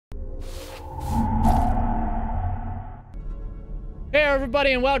Hey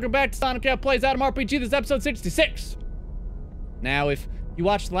everybody, and welcome back to Sonoket Plays Adam RPG. This is episode 66. Now, if you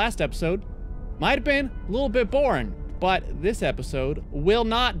watched the last episode, might have been a little bit boring, but this episode will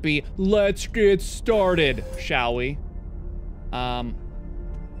not be. Let's get started, shall we?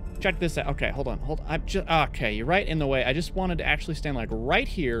 Check this out. Okay, hold on. Okay, you're right in the way. I just wanted to actually stand like right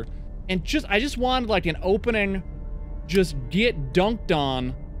here, and I just wanted like an opening, just get dunked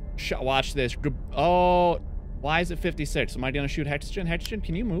on. Watch this. Oh. Why is it 56? Am I gonna shoot Hexagen? Hexagen,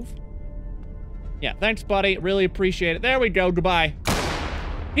 can you move? Yeah, thanks, buddy. Really appreciate it. There we go. Goodbye.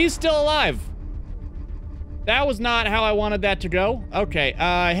 He's still alive. That was not how I wanted that to go. Okay,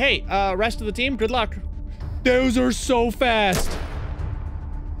 hey, rest of the team, good luck. Those are so fast.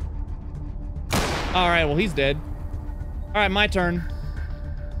 All right, well, he's dead. All right, my turn.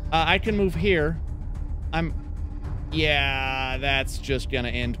 I can move here. Yeah, that's just gonna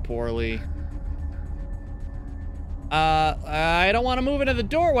end poorly. I don't want to move into the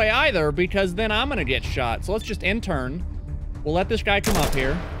doorway either, because then I'm gonna get shot. So let's just end turn. We'll let this guy come up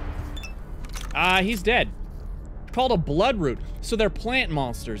here. He's dead. It's called a blood root. So they're plant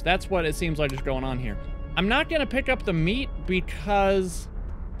monsters. That's what it seems like is going on here. I'm not gonna pick up the meat, because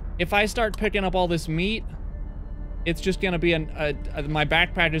if I start picking up all this meat, it's just gonna be my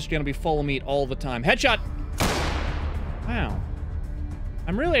backpack is gonna be full of meat all the time. Headshot! Wow.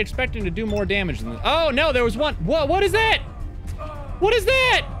 I'm really expecting to do more damage than this. Oh, no, there was one. Whoa, what is that? What is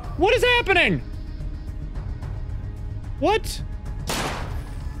that? What is happening? What?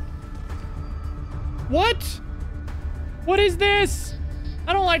 What? What is this?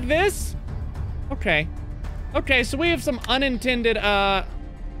 I don't like this. Okay. Okay, so we have some unintended, wow.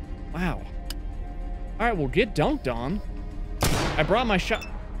 All right, well, get dunked on. I brought my shot.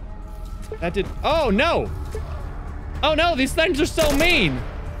 That did, oh, no. Oh no, these things are so mean!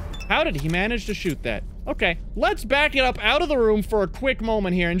 How did he manage to shoot that? Okay, let's back it up out of the room for a quick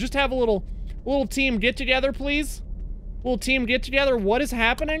moment here and just have a little team get together, please. Little team get together. What is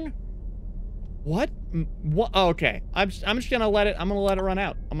happening? What? What? Oh, okay, I'm just gonna let it. I'm gonna let it run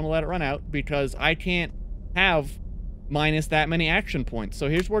out. I'm gonna let it run out because I can't have minus that many action points. So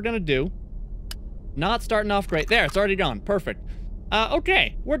here's what we're gonna do. Not starting off great. There, it's already gone. Perfect.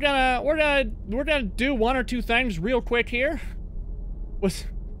 Okay, we're gonna do one or two things real quick here.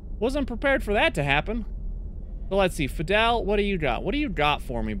 Wasn't prepared for that to happen. So let's see, Fidel, what do you got? What do you got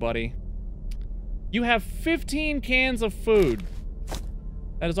for me, buddy? You have 15 cans of food.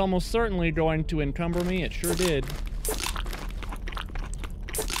 That is almost certainly going to encumber me. It sure did.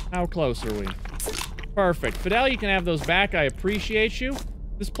 How close are we? Perfect. Fidel, you can have those back. I appreciate you.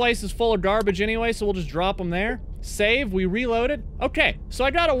 This place is full of garbage anyway, so we'll just drop them there. Save, we reloaded. Okay, so I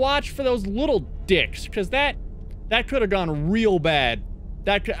gotta watch for those little dicks, because that could have gone real bad.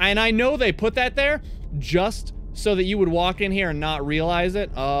 And I know they put that there just so that you would walk in here and not realize it.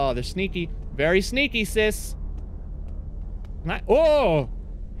 Oh, they're sneaky. Very sneaky, sis. Oh!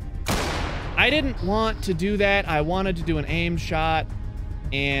 I didn't want to do that. I wanted to do an aim shot.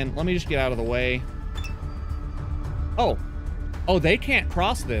 And let me just get out of the way. Oh. Oh, they can't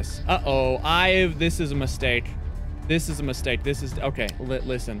cross this. Uh-oh. This is a mistake. This is a mistake. This is, okay,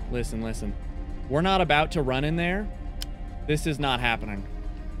 listen. We're not about to run in there. This is not happening.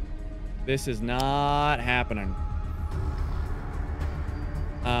 This is not happening.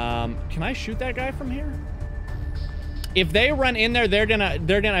 Can I shoot that guy from here? If they run in there, they're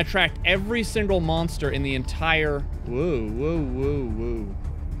gonna attract every single monster in the entire, whoa.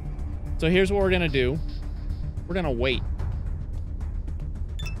 So here's what we're gonna do. We're gonna wait.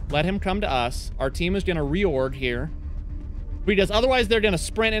 Let him come to us. Our team is gonna reorg here. Because otherwise they're gonna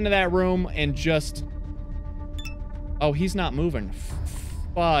sprint into that room and just... Oh, he's not moving.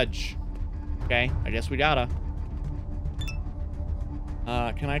 Fudge. Okay, I guess we gotta.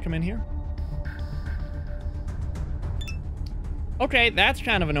 Can I come in here? Okay, that's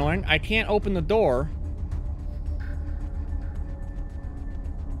kind of annoying. I can't open the door.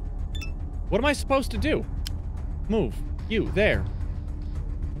 What am I supposed to do? Move. You, there.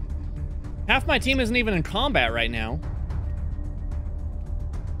 Half my team isn't even in combat right now.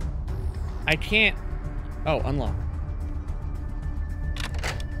 I can't... Oh, unlock.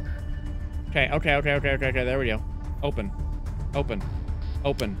 Okay, there we go. Open.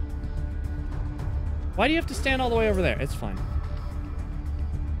 Why do you have to stand all the way over there? It's fine.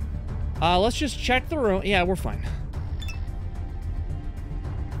 Let's just check the room. Yeah, we're fine.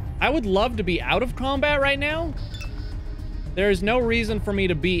 I would love to be out of combat right now. There is no reason for me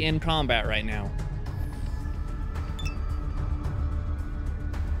to be in combat right now.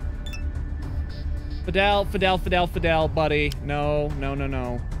 Fidel, buddy. No.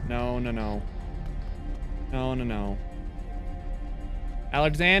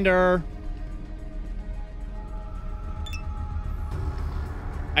 Alexander.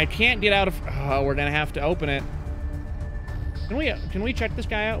 I can't get out of... Oh, we're gonna have to open it. Can we check this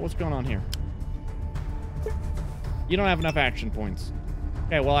guy out? What's going on here? You don't have enough action points.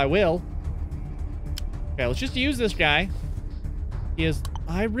 Okay, well, I will. Okay, let's just use this guy. He is...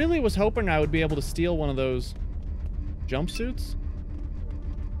 I really was hoping I would be able to steal one of those jumpsuits.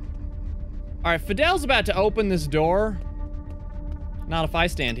 All right, Fidel's about to open this door. Not if I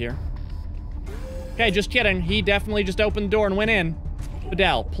stand here. Okay, just kidding. He definitely just opened the door and went in.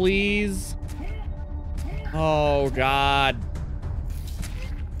 Fidel, please. Oh, God.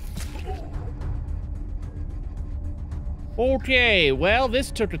 Okay, well,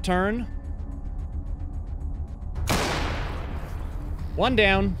 this took a turn. One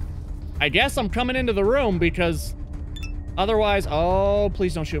down. I guess I'm coming into the room because otherwise... Oh,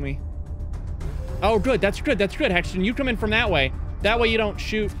 please don't shoot me. Oh, good. That's good. That's good, Hexton. You come in from that way. That way you don't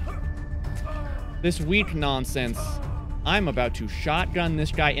shoot this weak nonsense. I'm about to shotgun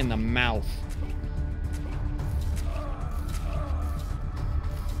this guy in the mouth.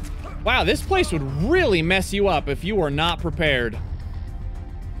 Wow, this place would really mess you up if you were not prepared.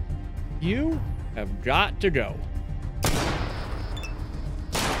 You have got to go.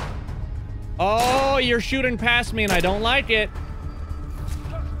 Oh, you're shooting past me and I don't like it.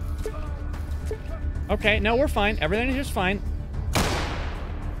 Okay, no, we're fine. Everything here is fine.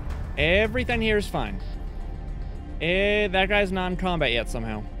 Everything here is fine. That guy's not in combat yet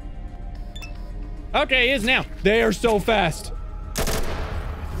somehow. Okay, he is now. They are so fast.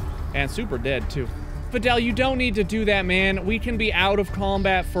 And super dead, too. Fidel, you don't need to do that, man. We can be out of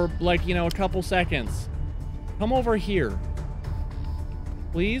combat for, like, you know, a couple seconds. Come over here.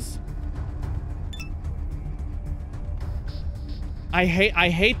 Please? I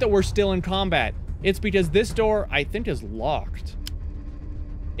hate that we're still in combat. It's because this door, I think, is locked.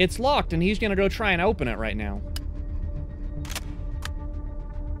 It's locked, and he's gonna go try and open it right now.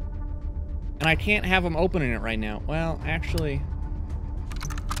 And I can't have him opening it right now. Well, actually...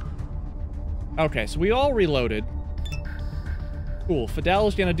 Okay, so we all reloaded. Cool.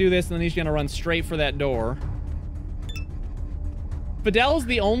 Fidel's gonna do this, and then he's gonna run straight for that door. Fidel's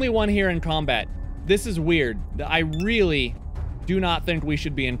the only one here in combat. This is weird. I really do not think we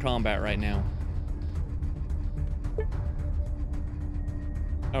should be in combat right now.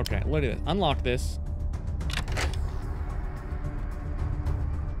 Okay, look at this. Unlock this.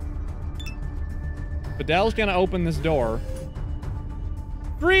 Fidel's gonna open this door.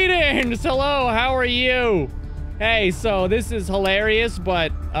 Greetings! Hello, how are you? Hey, so this is hilarious,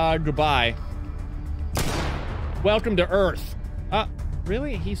 but, goodbye. Welcome to Earth.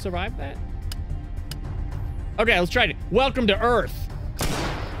 Really? He survived that? Okay, let's try it. Welcome to Earth.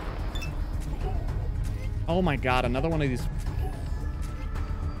 Oh my God, another one of these.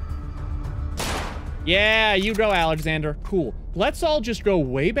 Yeah, you go, Alexander. Cool. Let's all just go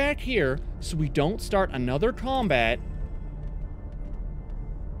way back here so we don't start another combat.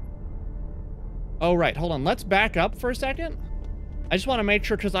 Oh, right. Hold on. Let's back up for a second. I just want to make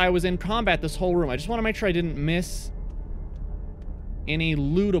sure, because I was in combat this whole room, I just want to make sure I didn't miss any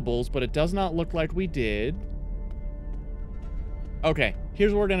lootables, but it does not look like we did. Okay,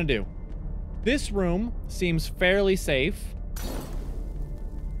 here's what we're going to do. This room seems fairly safe.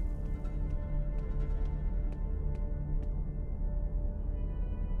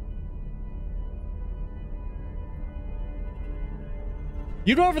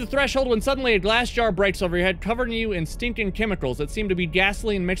 You go over the threshold when suddenly a glass jar breaks over your head, covering you in stinking chemicals that seem to be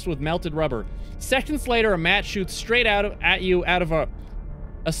gasoline mixed with melted rubber. Seconds later, a match shoots straight at you out of a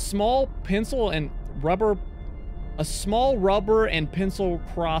small pencil and rubber... A small rubber and pencil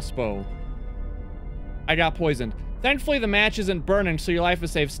crossbow. I got poisoned. Thankfully, the match isn't burning, so your life is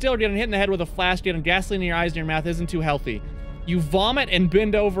safe. Still, getting hit in the head with a flask, getting gasoline in your eyes and your mouth isn't too healthy. You vomit and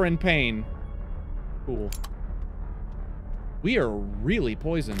bend over in pain. Cool. We are really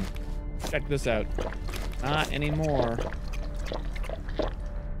poisoned. Check this out. Not anymore.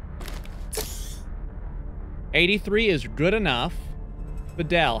 83 is good enough.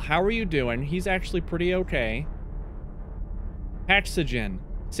 Fidel, how are you doing? He's actually pretty okay. Hexogen,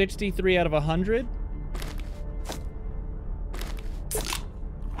 63 out of 100.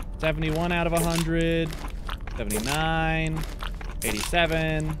 71 out of 100. 79.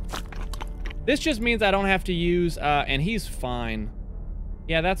 87. This just means I don't have to use, and he's fine.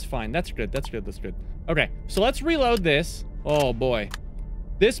 Yeah, that's fine. That's good. That's good. That's good. Okay, so let's reload this. Oh, boy.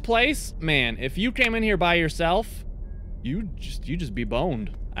 This place, man, if you came in here by yourself, you just be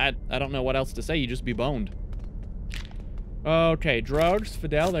boned. I don't know what else to say. You just be boned. Okay, drugs.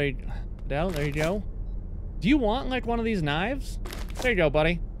 Fidel, there you go. Do you want, like, one of these knives? There you go,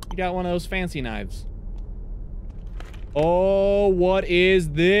 buddy. You got one of those fancy knives. Oh, what is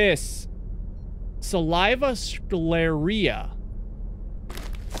this? Saliva scleria.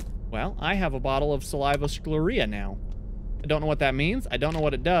 Well, I have a bottle of saliva scleria now. I don't know what that means. I don't know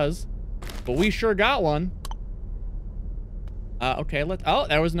what it does. But we sure got one. Okay, let's... Oh,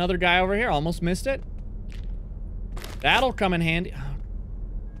 there was another guy over here. Almost missed it. That'll come in handy.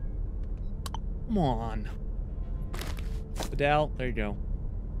 Come on. Fidel, there you go.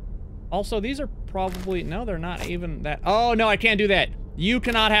 Also, these are probably... No, they're not even that... Oh, no, I can't do that. You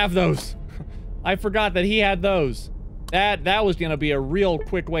cannot have those. I forgot that he had those. That was gonna be a real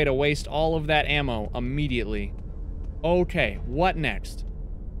quick way to waste all of that ammo immediately. Okay, what next?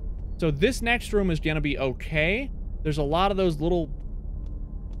 So this next room is gonna be okay. There's a lot of those little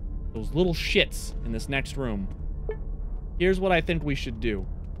shits in this next room. Here's what I think we should do.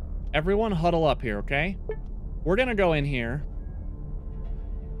 Everyone huddle up here, okay? We're gonna go in here.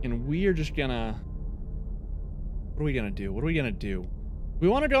 And we're just gonna... What are we gonna do? What are we gonna do? We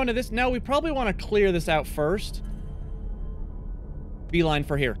want to go into this... No, we probably want to clear this out first. Beeline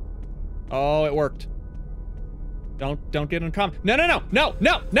for here. Oh, it worked. Don't get in common. No, no, no, no,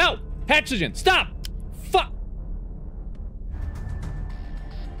 no, no! Hexogen, stop! Fuck!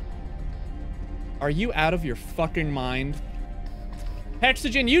 Are you out of your fucking mind?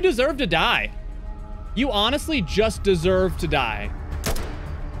 Hexogen, you deserve to die. You honestly just deserve to die.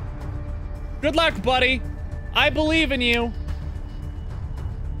 Good luck, buddy. I believe in you.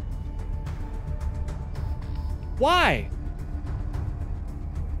 Why?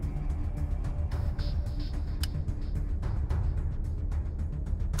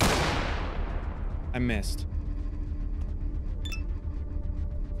 I missed.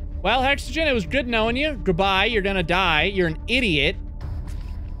 Well, Hexogen, it was good knowing you. Goodbye. You're gonna die. You're an idiot.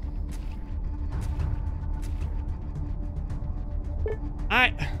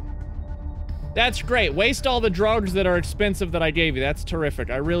 That's great. Waste all the drugs that are expensive that I gave you. That's terrific.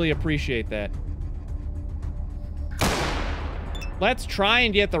 I really appreciate that. Let's try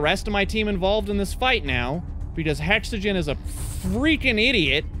and get the rest of my team involved in this fight now, because Hexogen is a freaking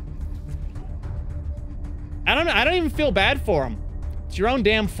idiot. I don't know. I don't even feel bad for him. It's your own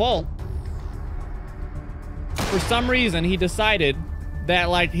damn fault. For some reason, he decided that,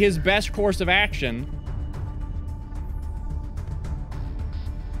 like, his best course of action...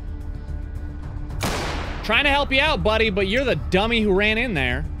 Trying to help you out, buddy, but you're the dummy who ran in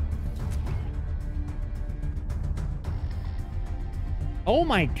there. Oh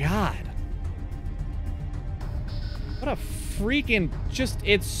my god. What a freaking... Just...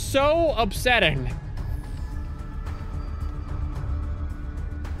 It's so upsetting.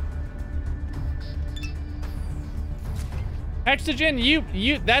 Hexogen,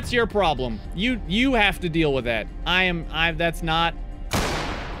 you... That's your problem. You have to deal with that. That's not...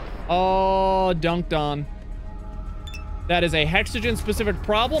 Oh, dunked on. That is a Hexogen-specific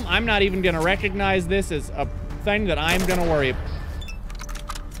problem. I'm not even gonna recognize this as a thing that I'm gonna worry about.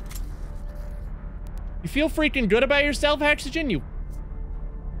 You feel freaking good about yourself, Hexogen? You...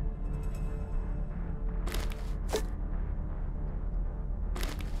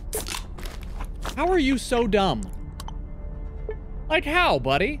 How are you so dumb? Like how,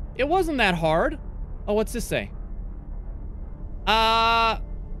 buddy? It wasn't that hard. Oh, what's this say?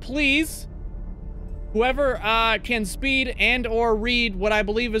 Please, whoever can speed and or read what I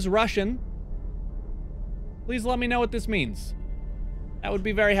believe is Russian, please let me know what this means. That would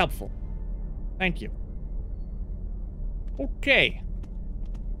be very helpful. Thank you. Okay.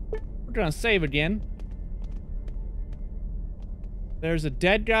 We're gonna save again. There's a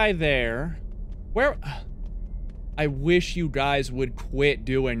dead guy there. Where... I wish you guys would quit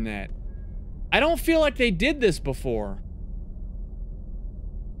doing that. I don't feel like they did this before.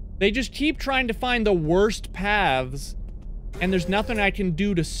 They just keep trying to find the worst paths, and there's nothing I can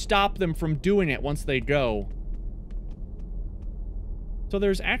do to stop them from doing it once they go. So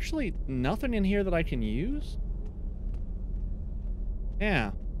there's actually nothing in here that I can use?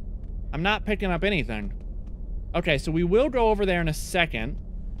 Yeah. I'm not picking up anything. Okay, so we will go over there in a second,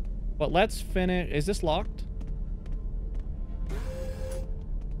 but let's finish... Is this locked?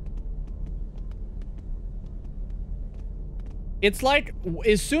 It's like,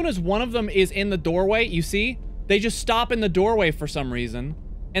 as soon as one of them is in the doorway, you see? They just stop in the doorway for some reason.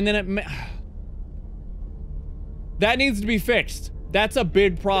 And then it... That needs to be fixed. That's a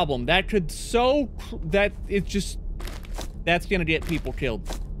big problem. That could so... That, it's just... That's gonna get people killed.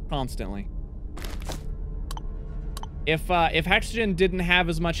 Constantly. If Hexogen didn't have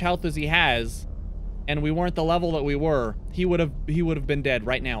as much health as he has, and we weren't the level that we were, he would have been dead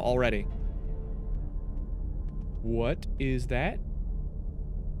right now already. What is that?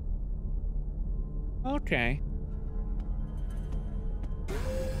 Okay.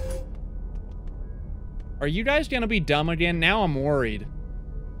 Are you guys gonna be dumb again? Now I'm worried.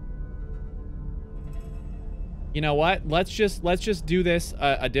 You know what? Let's just do this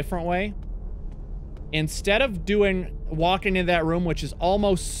a different way. Instead of walking into that room, which is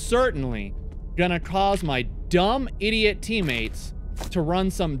almost certainly gonna cause my dumb idiot teammates to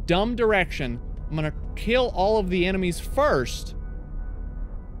run some dumb direction, I'm gonna kill all of the enemies first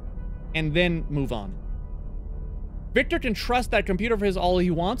and then move on. Victor can trust that computer for his all he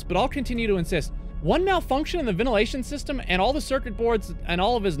wants, but I'll continue to insist. One malfunction in the ventilation system and all the circuit boards and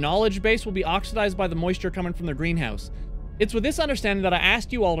all of his knowledge base will be oxidized by the moisture coming from the greenhouse. It's with this understanding that I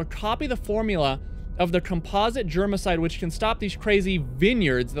asked you all to copy the formula of the composite germicide which can stop these crazy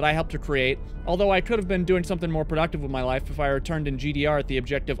vineyards that I helped to create, although I could have been doing something more productive with my life if I returned in GDR at the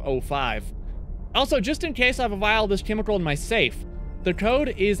objective 05. Also, just in case I have a vial of this chemical in my safe, the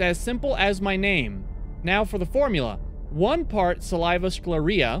code is as simple as my name. Now for the formula. 1 part saliva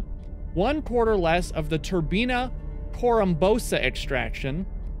scleria, 1/4 less of the turbina corumbosa extraction,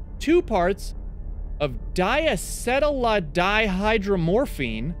 2 parts of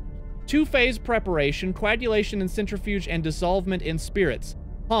diacetylidihydromorphine, 2-phase preparation, coagulation in centrifuge, and dissolvement in spirits.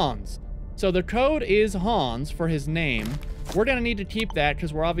 Hans. So the code is Hans for his name. We're gonna need to keep that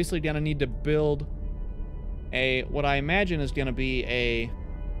because we're obviously gonna need to build what I imagine is gonna be an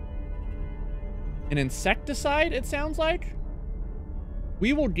insecticide, it sounds like.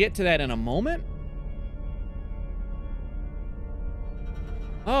 We will get to that in a moment.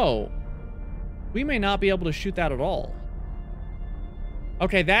 Oh. We may not be able to shoot that at all.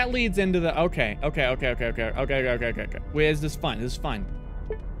 Okay, that leads into the... Okay. Wait, is this fine? This is fine.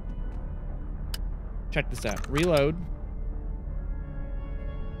 Check this out. Reload.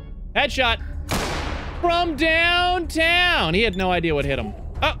 Headshot! From downtown! He had no idea what hit him.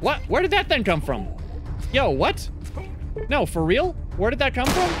 Oh, what? Where did that thing come from? Yo, what? No, for real? Where did that come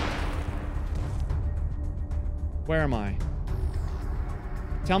from? Where am I?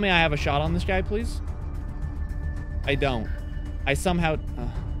 Tell me I have a shot on this guy, please. I don't. I somehow...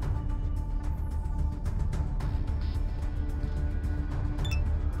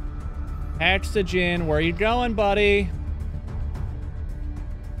 Hexogen, where are you going, buddy?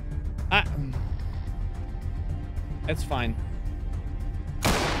 That's fine.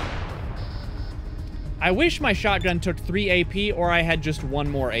 I wish my shotgun took 3 AP or I had just 1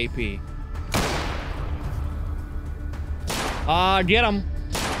 more AP. Get him.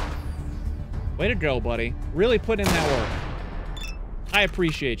 Way to go, buddy. Really put in that work. I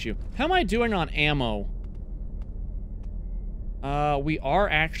appreciate you. How am I doing on ammo? We are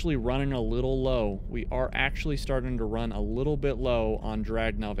actually running a little low. We are actually starting to run a little bit low on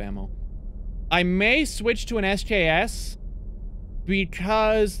Dragnov ammo. I may switch to an SKS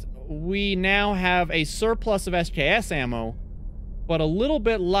because we now have a surplus of SKS ammo, but a little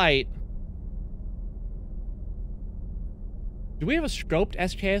bit light. Do we have a scoped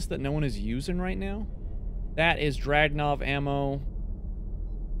SKS that no one is using right now? That is Dragnov ammo.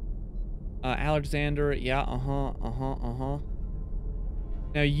 Alexander, yeah,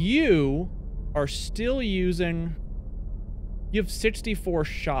 Now you are still using... You have 64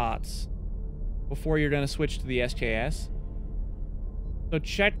 shots before you're going to switch to the SKS. So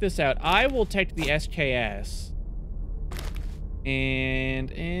check this out. I will take the SKS. And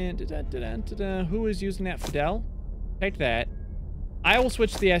who is using that? Fidel? Take that. I will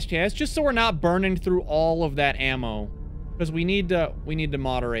switch to the SKS just so we're not burning through all of that ammo. Because we need to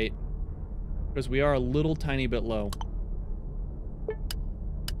moderate. Because we are a little tiny bit low.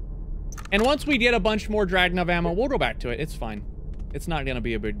 And once we get a bunch more Dragnov ammo, we'll go back to it. It's fine. It's not going to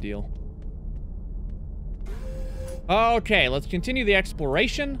be a big deal. Okay, let's continue the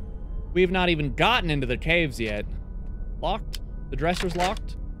exploration. We've not even gotten into the caves yet. Locked? The dresser's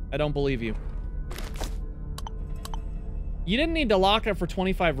locked? I don't believe you. You didn't need to lock it for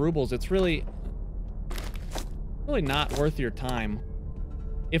 25 rubles. It's really not worth your time,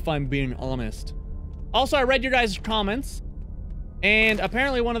 if I'm being honest. Also, I read your guys' comments, and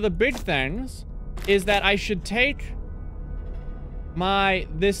apparently one of the big things is that I should take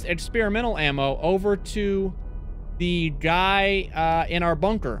this experimental ammo over to the guy in our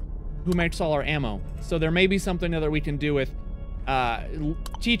bunker who makes all our ammo. So there may be something that we can do with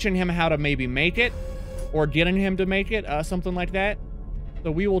teaching him how to maybe make it, or getting him to make it, something like that.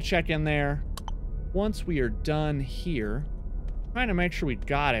 So we will check in there once we are done here. Trying to make sure we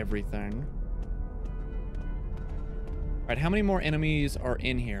got everything. All right, how many more enemies are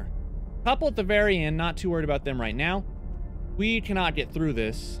in here? Couple at the very end, not too worried about them right now. We cannot get through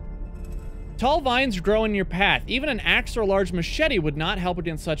this Tall vines grow in your path. Even an axe or a large machete would not help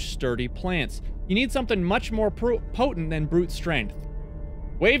against such sturdy plants. You need something much more potent than brute strength.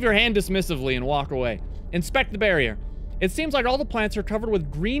 Wave your hand dismissively and walk away. Inspect the barrier. It seems like all the plants are covered with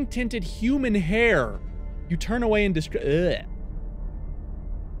green-tinted human hair. You turn away and ugh.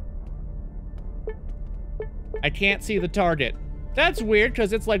 I can't see the target. That's weird,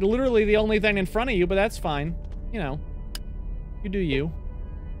 because it's like literally the only thing in front of you, but that's fine. You know, you do you.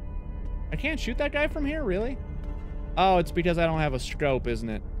 I can't shoot that guy from here, really? Oh, it's because I don't have a scope, isn't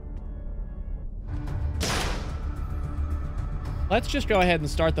it? Let's just go ahead and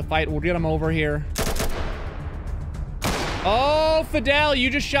start the fight. We'll get him over here. Oh, Fidel, you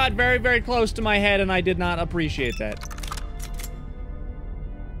just shot very, very close to my head, and I did not appreciate that.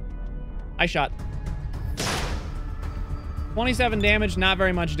 I shot. 27 damage, not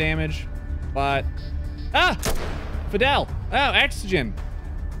very much damage, but... Ah! Fidel! Oh, Exogen.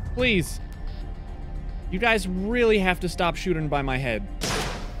 Please. You guys really have to stop shooting by my head.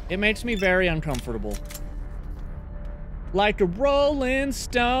 It makes me very uncomfortable. Like a rolling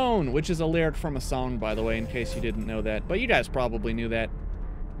stone, which is a lyric from a song, by the way, in case you didn't know that. But you guys probably knew that.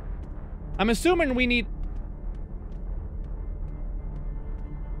 I'm assuming we need...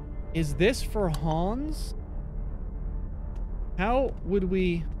 Is this for Hans? How would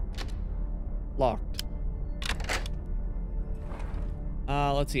we... Locked.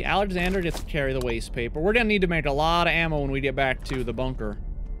 Let's see. Alexander gets to carry the waste paper. We're gonna need to make a lot of ammo when we get back to the bunker.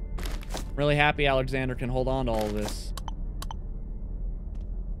 Really happy Alexander can hold on to all of this.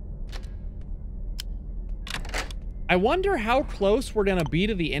 I wonder how close we're gonna be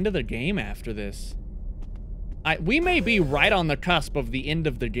to the end of the game after this. We may be right on the cusp of the end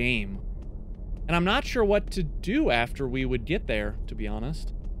of the game. And I'm not sure what to do after we would get there, to be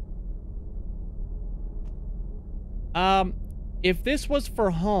honest. If this was for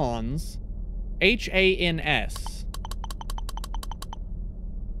Hans, H-A-N-S.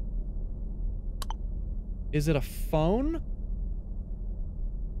 Is it a phone?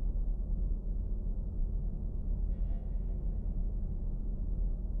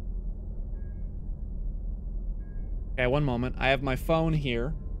 Okay, one moment. I have my phone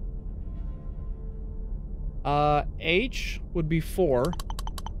here. H would be 4.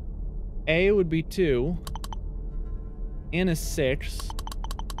 A would be 2. N is 6.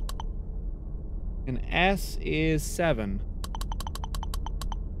 And S is 7.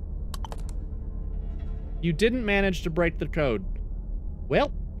 You didn't manage to break the code.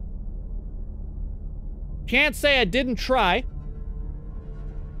 Well, can't say I didn't try.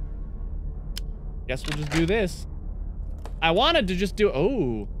 Guess we'll just do this. I wanted to just do...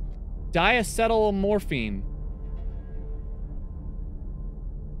 Oh. Diacetylmorphine.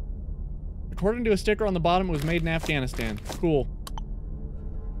 According to a sticker on the bottom, it was made in Afghanistan. Cool.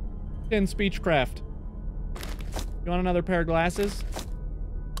 10 speechcraft. You want another pair of glasses?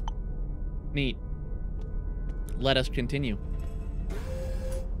 Neat. Let us continue.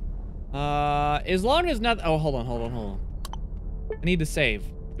 As long as not... Oh, hold on. I need to save.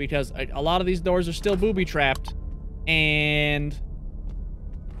 Because a lot of these doors are still booby-trapped. And...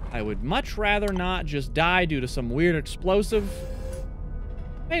 I would much rather not just die due to some weird explosive.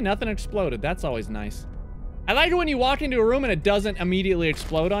 Hey, nothing exploded. That's always nice. I like it when you walk into a room and it doesn't immediately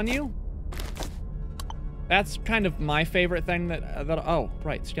explode on you. That's kind of my favorite thing that oh,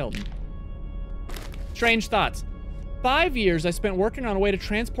 right, skeleton. Strange thoughts. 5 years I spent working on a way to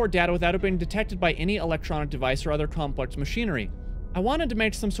transport data without it being detected by any electronic device or other complex machinery. I wanted to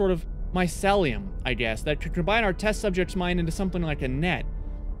make some sort of mycelium, I guess, that could combine our test subject's mind into something like a net.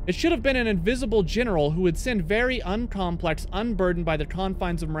 It should have been an invisible general who would send very uncomplex, unburdened by the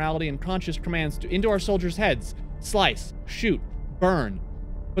confines of morality and conscious commands into our soldiers' heads. Slice, shoot, burn.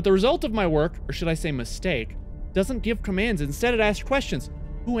 But the result of my work, or should I say mistake, doesn't give commands. Instead, it asks questions.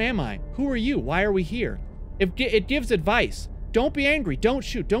 Who am I? Who are you? Why are we here? It gives advice. Don't be angry. Don't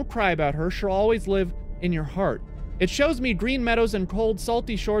shoot. Don't cry about her. She'll always live in your heart. It shows me green meadows and cold,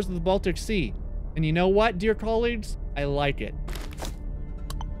 salty shores of the Baltic Sea. And you know what, dear colleagues? I like it.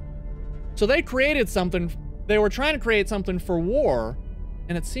 So they created something, they were trying to create something for war,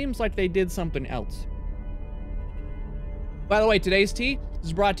 and it seems like they did something else. By the way, today's tea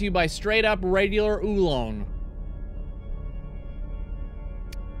is brought to you by Straight Up Regular Oolong.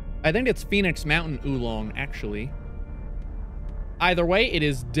 I think it's Phoenix Mountain Oolong, actually. Either way, it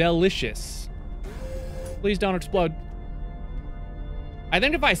is delicious. Please don't explode. I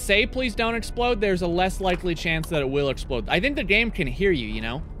think if I say please don't explode, there's a less likely chance that it will explode. I think the game can hear you, you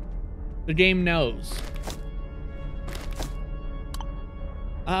know? The game knows.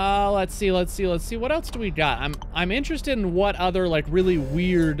 Let's see. What else do we got? I'm interested in what other, like, really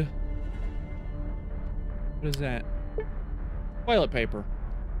weird What is that? Toilet paper.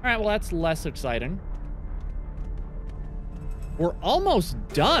 All right, well, that's less exciting. We're almost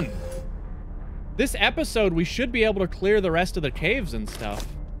done. This episode, we should be able to clear the rest of the caves and stuff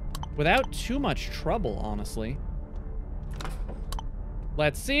without too much trouble, honestly.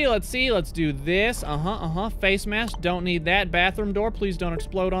 Let's see. Let's do this. Face mask. Don't need that. Bathroom door. Please don't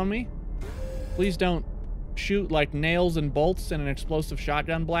explode on me. Please don't shoot like nails and bolts in an explosive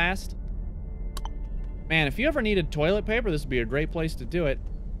shotgun blast. Man, if you ever needed toilet paper, this would be a great place to do it.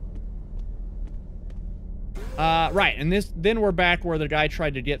 Right, and then we're back where the guy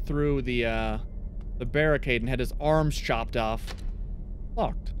tried to get through the barricade and had his arms chopped off.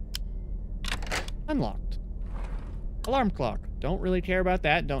 Locked. Unlocked. Alarm clock. Don't really care about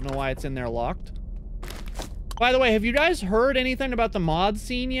that. Don't know why it's in there locked. By the way, have you guys heard anything about the mod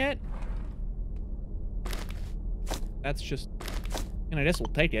scene yet? That's just... and I guess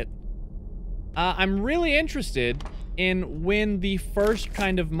we'll take it. I'm really interested in when the first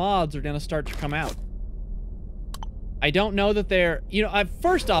kind of mods are going to start to come out. I don't know that they're... you know,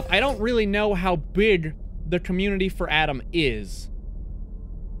 first off, I don't really know how big the community for Adam is.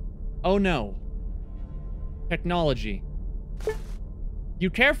 Oh no. Technology. You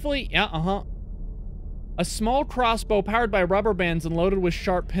carefully... yeah, A small crossbow powered by rubber bands and loaded with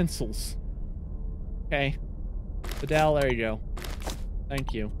sharp pencils. Okay. Fidel, there you go.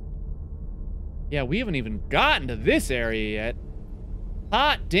 Thank you. Yeah, we haven't even gotten to this area yet.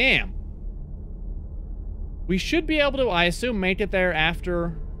 Hot damn. We should be able to, I assume, make it there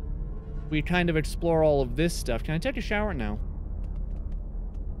after we kind of explore all of this stuff. Can I take a shower? No.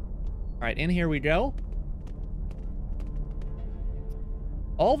 Alright, in here we go.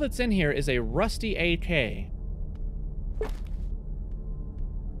 All that's in here is a rusty AK.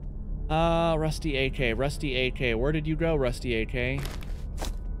 Rusty AK, Rusty AK. Where did you go, Rusty AK?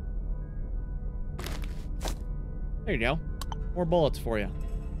 There you go. More bullets for you.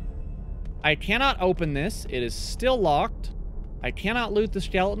 I cannot open this. It is still locked. I cannot loot the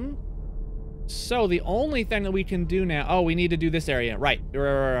skeleton. So the only thing that we can do now... oh, we need to do this area. Right.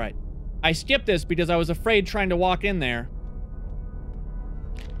 Right. I skipped this because I was afraid trying to walk in there.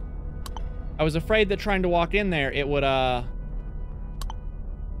 I was afraid that trying to walk in there, it would,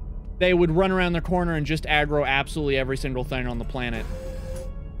 they would run around the corner and just aggro absolutely every single thing on the planet.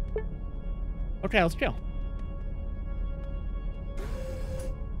 Okay, let's go.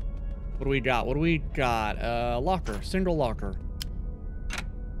 What do we got? What do we got? Locker. Single locker.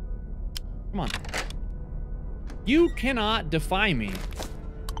 Come on. You cannot defy me.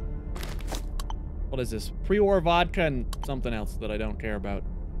 What is this? Pre-war vodka and something else that I don't care about.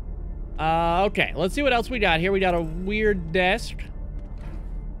 Okay. Let's see what else we got here. We got a weird desk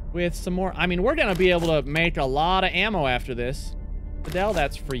with some more... I mean, we're gonna be able to make a lot of ammo after this. Fidel,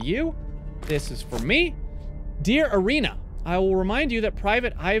 that's for you. This is for me. Dear Arena, I will remind you that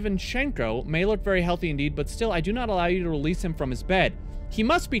Private Ivanchenko may look very healthy indeed, but still, I do not allow you to release him from his bed. He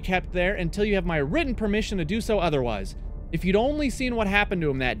must be kept there until you have my written permission to do so otherwise. If you'd only seen what happened to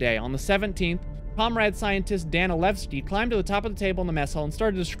him that day, on the 17th, comrade scientist Danilevsky climbed to the top of the table in the mess hall and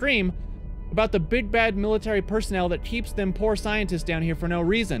started to scream about the big bad military personnel that keeps them poor scientists down here for no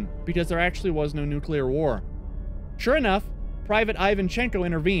reason, because there actually was no nuclear war. Sure enough, Private Ivanchenko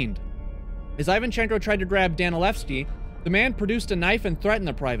intervened. As Ivanchenko tried to grab Danilevsky, the man produced a knife and threatened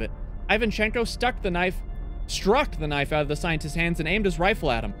the private. Ivanchenko struck the knife out of the scientist's hands and aimed his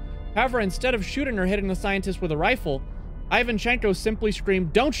rifle at him. However, instead of shooting or hitting the scientist with a rifle, Ivanchenko simply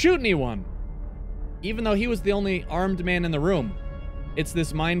screamed, "Don't shoot anyone!" Even though he was the only armed man in the room. It's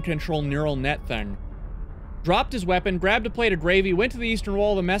this mind control neural net thing. Dropped his weapon, grabbed a plate of gravy, went to the eastern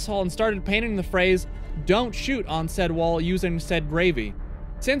wall of the mess hall and started painting the phrase, "Don't shoot" on said wall using said gravy.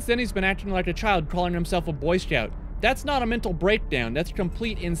 Since then, he's been acting like a child, calling himself a Boy Scout. That's not a mental breakdown. That's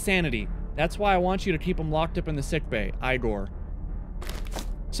complete insanity. That's why I want you to keep him locked up in the sickbay. Igor.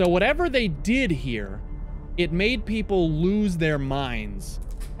 So whatever they did here, it made people lose their minds.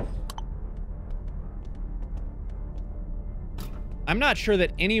 I'm not sure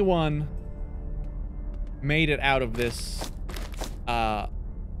that anyone made it out of this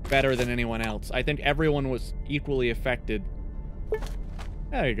better than anyone else. I think everyone was equally affected.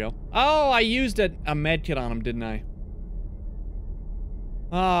 There you go. Oh, I used a medkit on him, didn't I?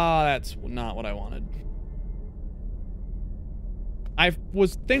 Oh, that's not what I wanted. I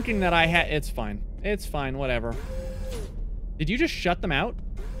was thinking that I had... It's fine. It's fine, whatever. Did you just shut them out?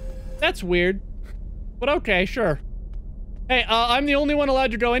 That's weird. But okay, sure. Hey, I'm the only one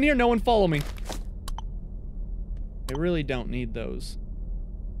allowed to go in here. No one follow me. I really don't need those.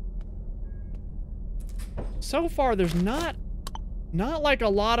 So far, there's not not like a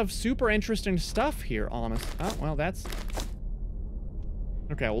lot of super interesting stuff here, honest. Oh, well, that's...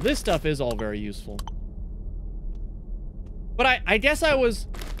 Okay, well, this stuff is all very useful. But I guess I was...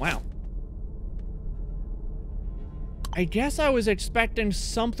 Wow. I guess I was expecting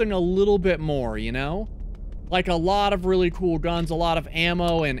something a little bit more, you know? Like a lot of really cool guns, a lot of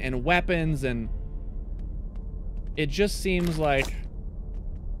ammo and weapons, and... It just seems like...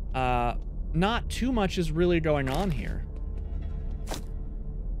 not too much is really going on here.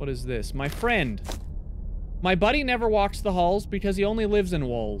 What is this? My friend. My buddy never walks the halls because he only lives in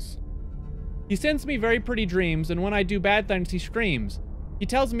walls. He sends me very pretty dreams, and when I do bad things, he screams. He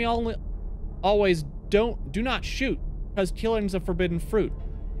tells me always, do not shoot, because killing's a forbidden fruit.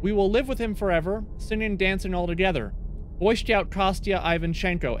 We will live with him forever, singing and dancing all together. Boy Scout Kostya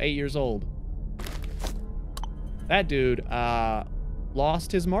Ivanchenko, 8 years old. That dude,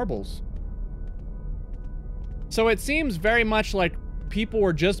 lost his marbles. So it seems very much like people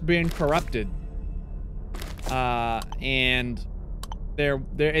were just being corrupted. And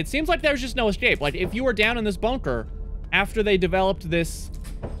it seems like there was just no escape. Like, if you were down in this bunker after they developed this,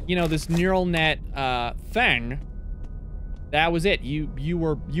 you know, this neural net, thing, that was it. You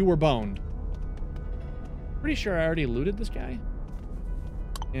were boned. Pretty sure I already looted this guy.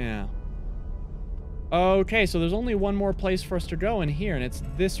 Yeah. Okay, so there's only one more place for us to go in here, and it's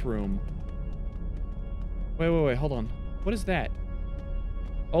this room. Wait, hold on. What is that?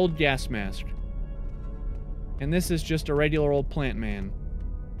 Old gas mask. And this is just a regular old plant man.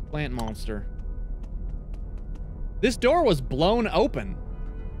 Plant monster. This door was blown open.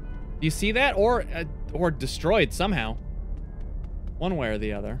 Do you see that? Or destroyed somehow. One way or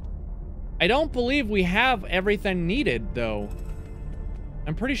the other. I don't believe we have everything needed, though.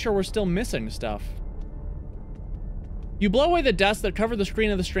 I'm pretty sure we're still missing stuff. You blow away the dust that covered the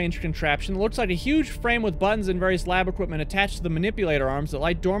screen of the strange contraption. It looks like a huge frame with buttons and various lab equipment attached to the manipulator arms that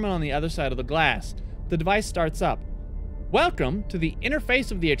lie dormant on the other side of the glass. The device starts up. Welcome to the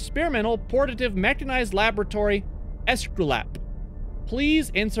interface of the experimental portative mechanized laboratory Esculap. Please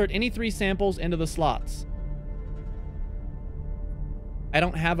insert any 3 samples into the slots. I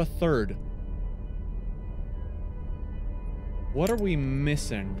don't have a third. What are we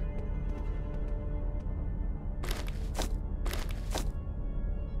missing?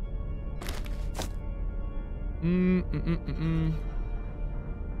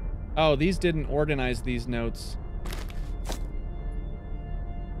 Oh, these didn't organize these notes.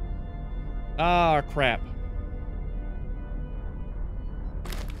 Ah, crap.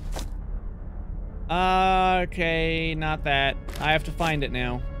 Okay, not that. I have to find it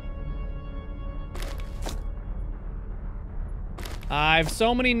now. I have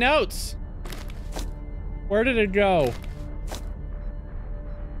so many notes. Where did it go?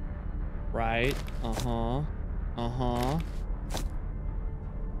 Right.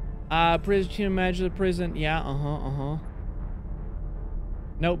 Prison, can you imagine the prison? Yeah,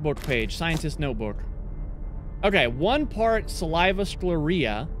 Notebook page. Scientist notebook. Okay, 1 part saliva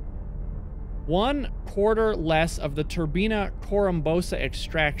scleria. 1/4 less of the turbina corymbosa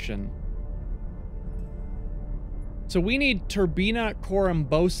extraction. So we need turbina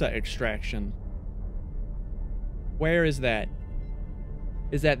corymbosa extraction. Where is that?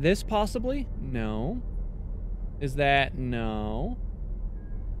 Is that this possibly? No. Is that? No.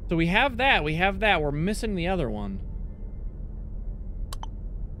 So we have that. We have that. We're missing the other one.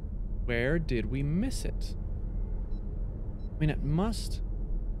 Where did we miss it? I mean, it must...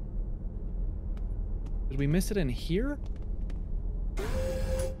 Did we miss it in here?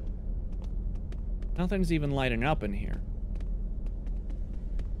 Nothing's even lighting up in here.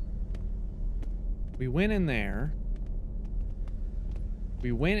 We went in there.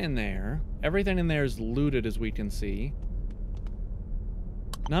 We went in there. Everything in there is looted, as we can see.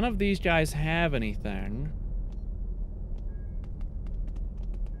 None of these guys have anything.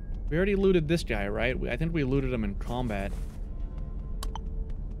 We already looted this guy, right? I think we looted him in combat.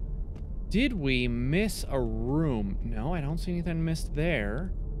 Did we miss a room? No, I don't see anything missed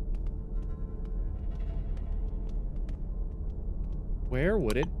there. Where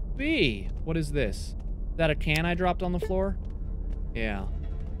would it be? What is this? Is that a can I dropped on the floor? Yeah.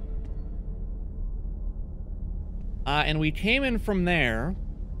 And we came in from there.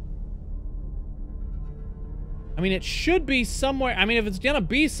 I mean, it should be somewhere. I mean, if it's gonna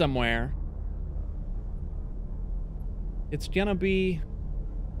be somewhere, it's gonna be...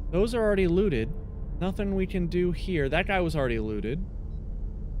 Those are already looted. Nothing we can do here. That guy was already looted.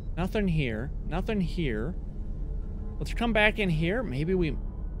 Nothing here. Nothing here. Let's come back in here. Maybe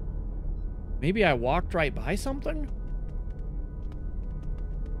I walked right by something?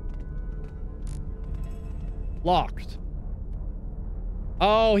 Locked.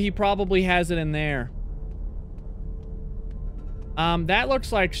 Oh, he probably has it in there. That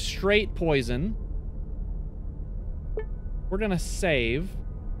looks like straight poison. We're gonna save.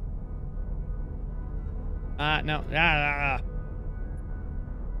 No.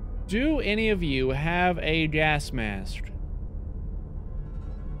 Do any of you have a gas mask?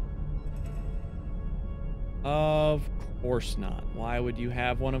 Of course not. Why would you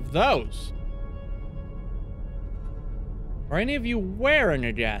have one of those? Are any of you wearing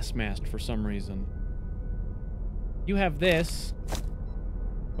a gas mask for some reason? You have this.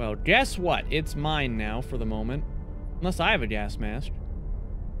 Well, guess what? It's mine now for the moment. Unless I have a gas mask.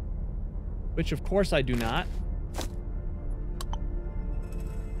 Which, of course, I do not.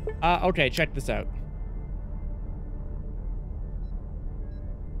 Okay, check this out.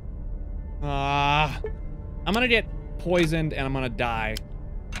 I'm gonna get poisoned and I'm gonna die.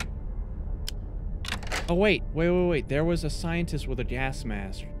 Oh, wait. There was a scientist with a gas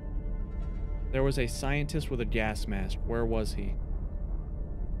mask. There was a scientist with a gas mask. Where was he?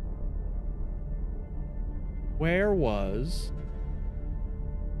 Where was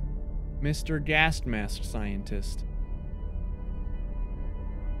Mr. Gas Mask Scientist?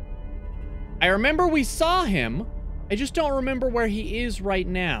 I remember we saw him. I just don't remember where he is right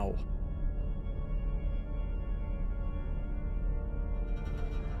now.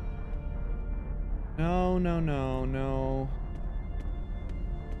 No.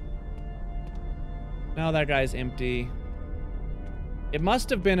 Now that guy's empty. It must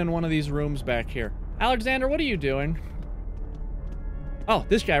have been in one of these rooms back here. Alexander, what are you doing? Oh,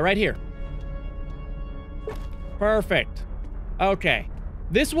 this guy right here. Perfect. Okay.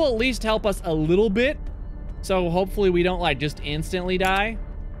 This will at least help us a little bit. So hopefully we don't, like, just instantly die.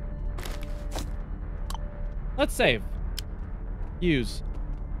 Let's save. Use.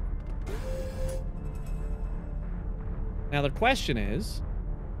 Now the question is...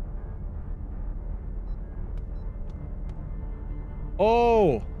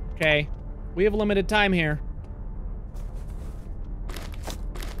 Oh, okay. We have limited time here.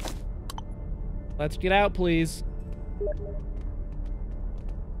 Let's get out, please.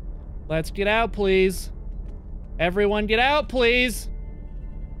 Let's get out, please. Everyone get out, please.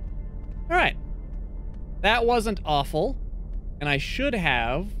 All right. That wasn't awful. And I should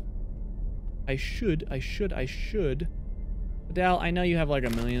have... I should. Adele, I know you have like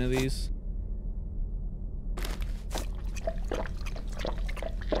 1 million of these.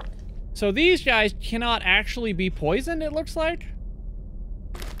 So these guys cannot actually be poisoned, it looks like?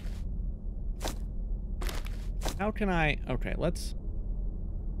 How can I... Okay, let's...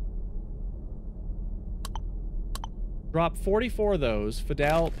 Drop 44 of those.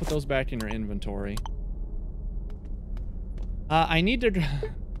 Fidel, put those back in your inventory. I need to...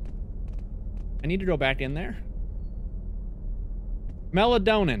 I need to go back in there.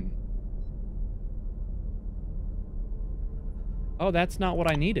 Melatonin. Oh, that's not what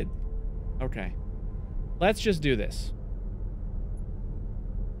I needed. Okay. Let's just do this.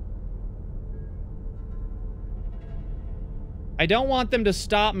 I don't want them to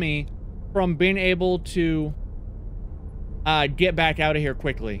stop me from being able to get back out of here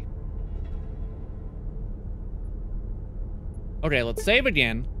quickly. Okay, let's save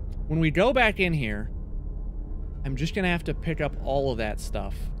again. When we go back in here, I'm just gonna have to pick up all of that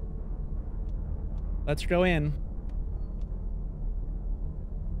stuff. Let's go in.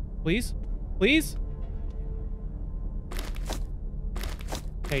 Please? Please?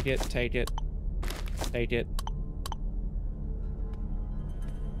 Take it, take it. Take it.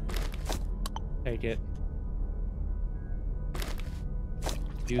 Take it.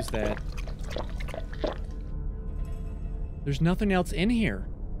 Use that. There's nothing else in here.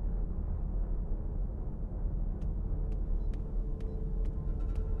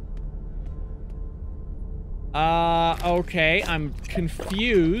 Okay, I'm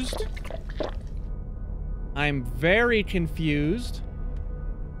confused. I'm very confused.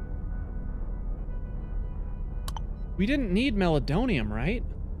 We didn't need melodonium, right?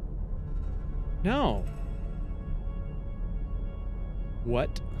 No.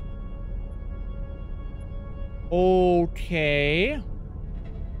 What? Okay.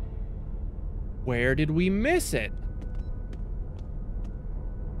 Where did we miss it?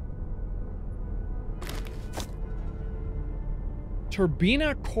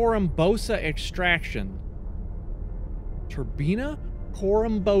 Turbina corymbosa extraction. Turbina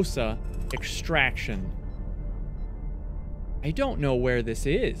corymbosa extraction. I don't know where this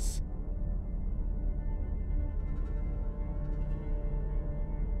is.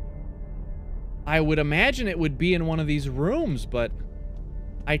 I would imagine it would be in one of these rooms, but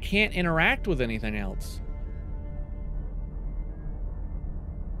I can't interact with anything else.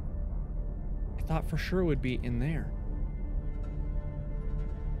 I thought for sure it would be in there.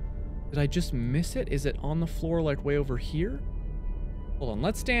 Did I just miss it? Is it on the floor like way over here? Hold on,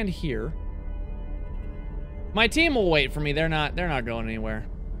 let's stand here. My team will wait for me. They're not going anywhere.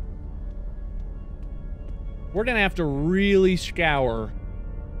 We're gonna have to really scour.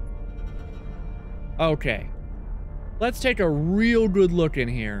 Okay. Let's take a real good look in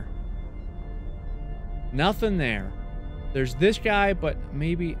here. Nothing there. There's this guy, but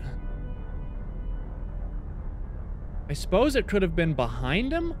maybe... I suppose it could have been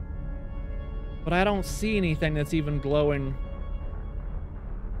behind him? But I don't see anything that's even glowing.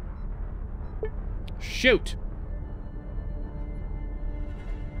 Shoot!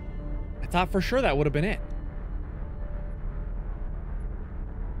 I thought for sure that would have been it.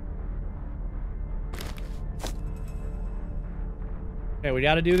 Okay, we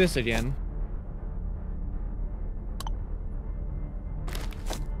gotta do this again.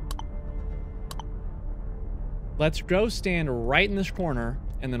 Let's go stand right in this corner,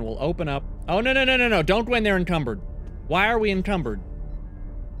 and then we'll open up. Oh, no, no, no, no, no. Don't go in there encumbered. Why are we encumbered?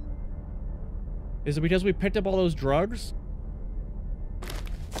 Is it because we picked up all those drugs?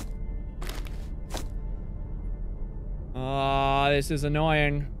 This is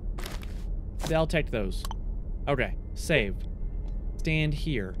annoying. I'll take those. Okay, save. Stand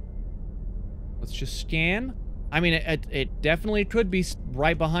here. Let's just scan. I mean, it definitely could be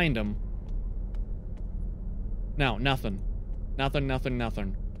right behind him. No, nothing. Nothing, nothing,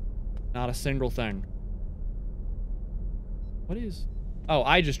 nothing. Not a single thing. What is... Oh,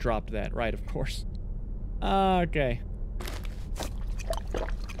 I just dropped that. Right, of course. Okay.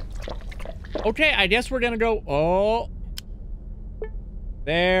 Okay, I guess we're gonna go... Oh.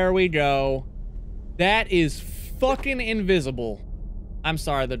 There we go. That is fucking invisible. I'm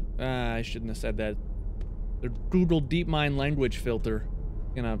sorry, I shouldn't have said that. The Google DeepMind language filter.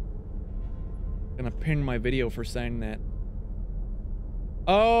 Gonna ping my video for saying that.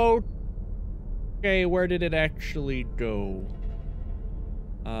 Okay, where did it actually go?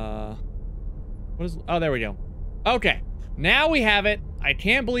 What is... Oh, there we go. Okay, now we have it. I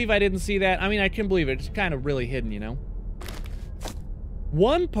can't believe I didn't see that. I mean, I can believe it. It's kind of really hidden, you know?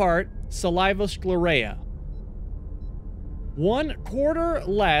 1 part saliva sclerea. 1/4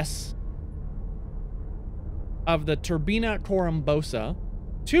 less of the turbina corymbosa.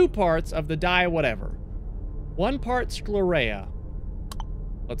 2 parts of the dye whatever. 1 part sclerea.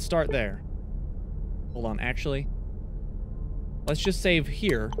 Let's start there. Hold on, actually. Let's just save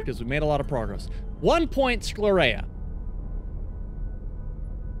here, because we made a lot of progress. 1 point sclerea.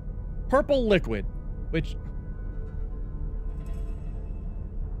 Purple liquid, which...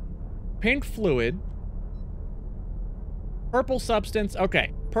 Pink fluid. Purple substance.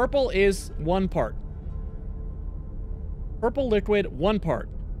 Okay, purple is 1 part. Purple liquid, 1 part.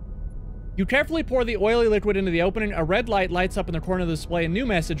 You carefully pour the oily liquid into the opening. A red light lights up in the corner of the display. A new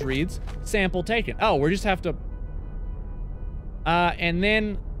message reads, sample taken. Oh, we just have to... and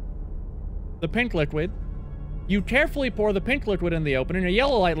then the pink liquid. You carefully pour the pink liquid in the opening. A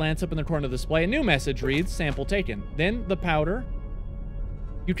yellow light lights up in the corner of the display. A new message reads, sample taken. Then the powder.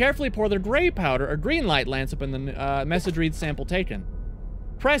 You carefully pour the gray powder. A green light lands up in the message reads, sample taken.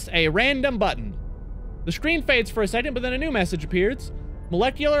 Press a random button. The screen fades for a second, but then a new message appears.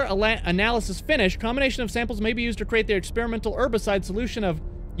 Molecular analysis finished. Combination of samples may be used to create the experimental herbicide solution of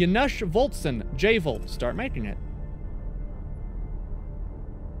Janusz-Voltson, J-Volt. Start making it.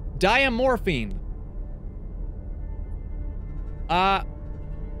 Diamorphine. The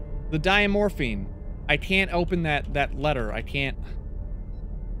diamorphine. I can't open that letter. I can't...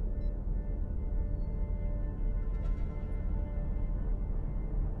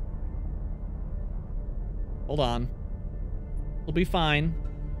 Hold on. It'll be fine.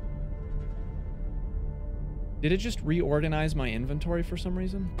 Did it just reorganize my inventory for some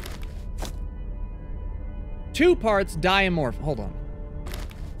reason? 2 parts diamorph. Hold on.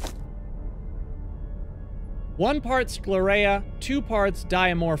 1 part sclerea, 2 parts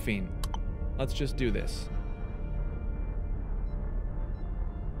diamorphine. Let's just do this.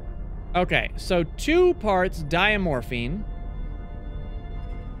 Okay, so 2 parts diamorphine.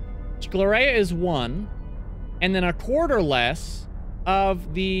 Sclerea is 1. And then 1/4 less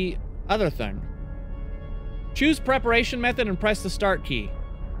of the other thing. Choose preparation method and press the start key.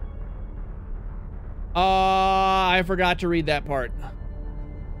 I forgot to read that part.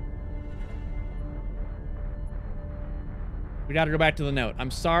 We gotta go back to the note. I'm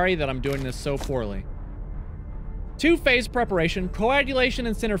sorry that I'm doing this so poorly. 2-phase preparation, coagulation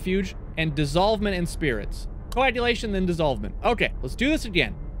and centrifuge, and dissolvement in spirits. Coagulation, then dissolvement. Okay, let's do this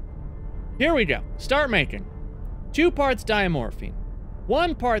again. Here we go. Start making. 2 parts diamorphine.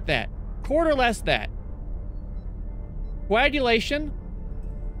 1 part that. Quarter less that. Coagulation.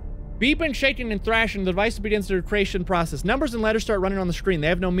 Beeping, shaking, and thrashing, the device begins the creation process. Numbers and letters start running on the screen. They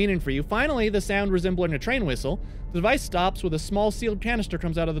have no meaning for you. Finally, the sound resembling a train whistle. The device stops with a small sealed canister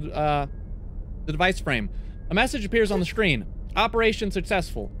comes out of the device frame. A message appears on the screen. Operation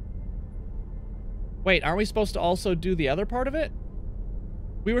successful. Wait, aren't we supposed to also do the other part of it?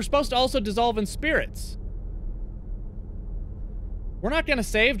 We were supposed to also dissolve in spirits. We're not gonna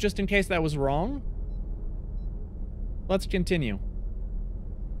save just in case that was wrong. Let's continue.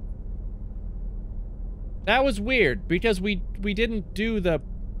 That was weird because we didn't do the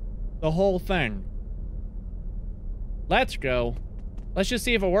whole thing. Let's go. Let's just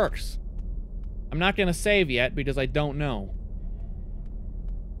see if it works. I'm not gonna save yet because I don't know.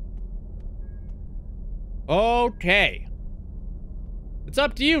 Okay. It's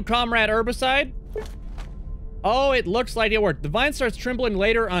up to you, Comrade Herbicide. Oh, it looks like it worked. The vine starts trembling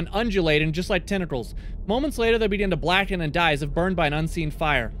later on undulating, just like tentacles. Moments later, they begin to blacken and die as if burned by an unseen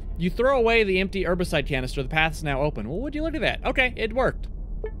fire. You throw away the empty herbicide canister. The path is now open. Well, would you look at that? Okay, it worked.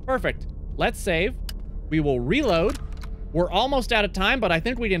 Perfect. Let's save. We will reload. We're almost out of time, but I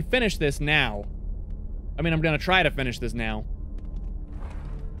think we can finish this now. I mean, I'm gonna try to finish this now.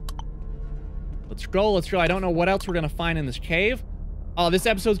 Let's go, let's go. I don't know what else we're gonna find in this cave. Oh, this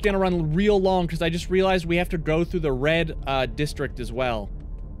episode's gonna run real long because I just realized we have to go through the red district as well.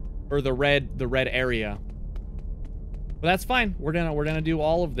 Or the red area. But that's fine. We're gonna do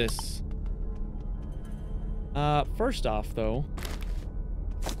all of this. First off though,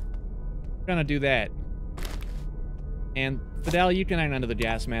 we're gonna do that. And Fidel, you can hang onto the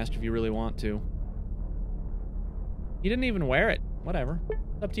gas mask if you really want to. You didn't even wear it. Whatever.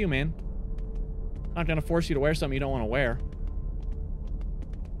 It's up to you, man. I'm not gonna force you to wear something you don't want to wear.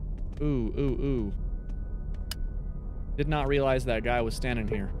 Ooh, ooh, ooh. Did not realize that guy was standing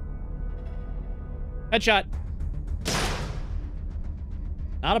here. Headshot.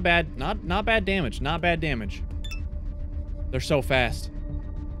 Not bad damage. Not bad damage. They're so fast.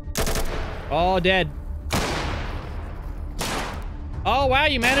 Oh, dead. Oh, wow,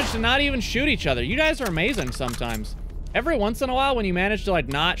 you managed to not even shoot each other. You guys are amazing sometimes. Every once in a while, when you manage to, like,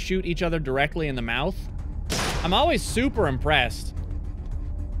 not shoot each other directly in the mouth, I'm always super impressed.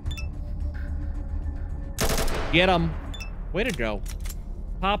 Get him. Way to go.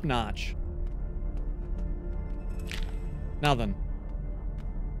 Top notch. Nothing.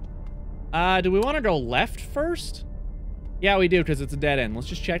 Do we want to go left first? Yeah, we do, because it's a dead end. Let's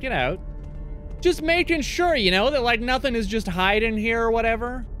just check it out. Just making sure, you know, that, like, nothing is just hiding here or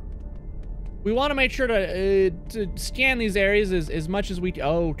whatever. We want to make sure to scan these areas as much as we...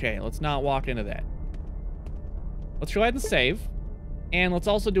 Okay, let's not walk into that. Let's go ahead and save. And let's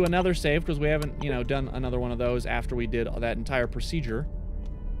also do another save, because we haven't, you know, done another one of those after we did that entire procedure.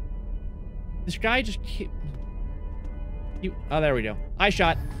 This guy just... Oh, there we go. I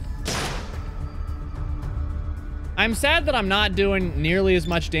shot. I'm sad that I'm not doing nearly as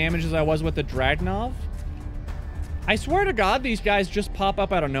much damage as I was with the Dragnov. I swear to God, these guys just pop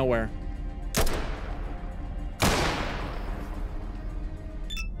up out of nowhere.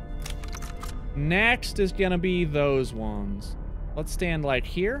 Next is gonna be those ones. Let's stand like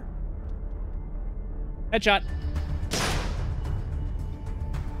here. Headshot.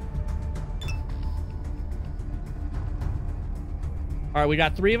 All right, we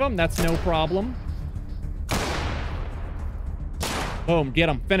got 3 of them. That's no problem. Boom, get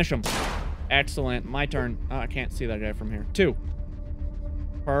him, finish him. Excellent, my turn. Oh, I can't see that guy from here. 2.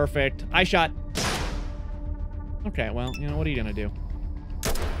 Perfect, I shot. Okay, well, you know, what are you gonna do?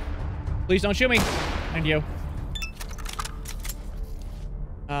 Please don't shoot me. Thank you.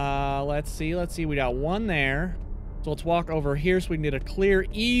 Let's see, we got 1 there. So let's walk over here so we can get a clear,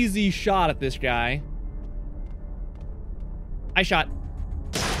 easy shot at this guy. I shot.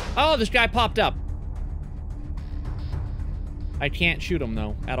 Oh, this guy popped up. I can't shoot him,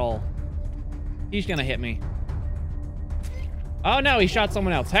 though, at all. He's gonna hit me. Oh, no, he shot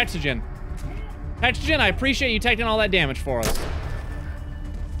someone else. Hexogen. Hexogen, I appreciate you taking all that damage for us.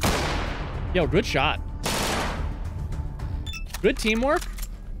 Yo, good shot. Good teamwork.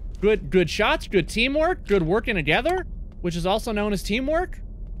 Good shots, good teamwork, good working together, which is also known as teamwork.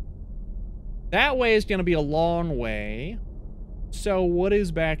 That way is gonna be a long way. So what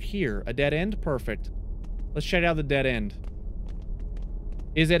is back here? A dead end? Perfect. Let's check out the dead end.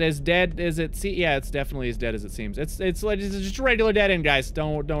 Is it as dead as it seems? Yeah, it's definitely as dead as it seems. It's just a regular dead end, guys.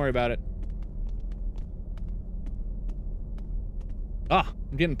 Don't worry about it. Ah,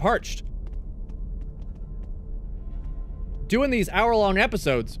 I'm getting parched. Doing these hour-long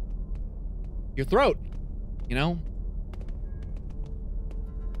episodes. Your throat, you know?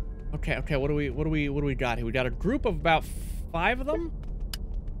 Okay, okay, what do we got here? We got a group of about 5 of them?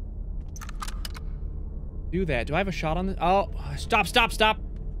 Do that. Do I have a shot on this? Oh, stop, stop, stop!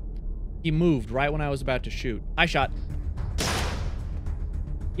 He moved right when I was about to shoot. I shot.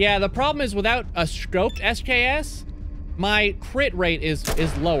 Yeah, the problem is without a scoped SKS, my crit rate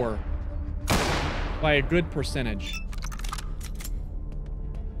is lower by a good percentage.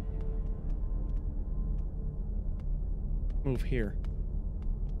 Move here.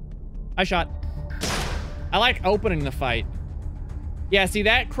 I shot. I like opening the fight. Yeah, see,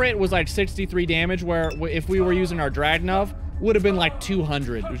 that crit was like 63 damage, where if we were using our Dragnov, would have been like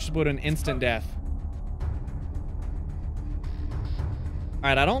 200, which would have been instant death. All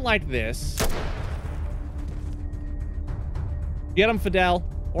right, I don't like this. Get him, Fidel,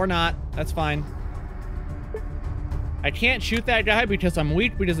 or not. That's fine. I can't shoot that guy because I'm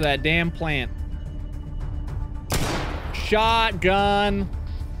weak because of that damn plant. Shotgun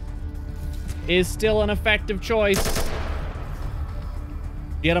is still an effective choice.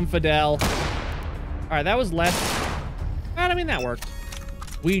 Get him, Fidel. All right, that was less. I mean, that worked.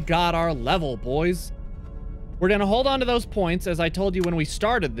 We got our level, boys. We're gonna hold on to those points, as I told you when we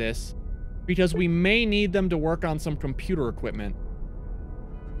started this, because we may need them to work on some computer equipment.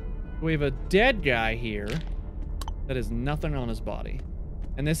 We have a dead guy here that has nothing on his body.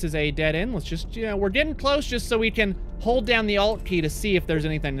 And this is a dead end. Let's just, you know, we're getting close just so we can hold down the Alt key to see if there's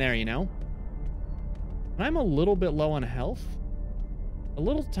anything there, you know? And I'm a little bit low on health. A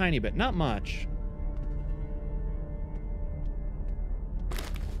little tiny bit, not much.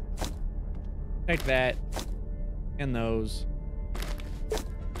 Take that. And those.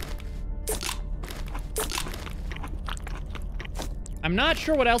 I'm not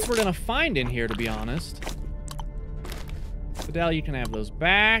sure what else we're gonna find in here, to be honest. Fidel, you can have those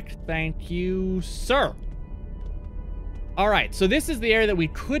back. Thank you, sir. All right, so this is the area that we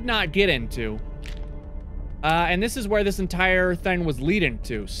could not get into. And this is where this entire thing was leading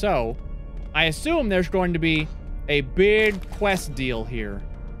to. So, I assume there's going to be a big quest deal here.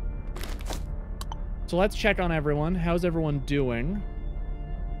 So let's check on everyone. How's everyone doing?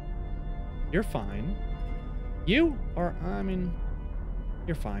 You're fine. You are, I mean,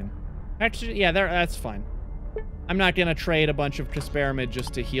 you're fine. Actually, yeah, that's fine. I'm not gonna trade a bunch of Casperamid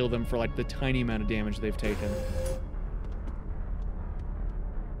just to heal them for like the tiny amount of damage they've taken.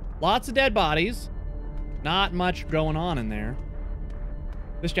 Lots of dead bodies. Not much going on in there.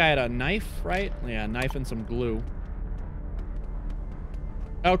 This guy had a knife, right? Yeah, a knife and some glue.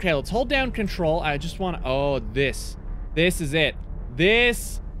 Okay, let's hold down control. I just want to... Oh, this. This is it.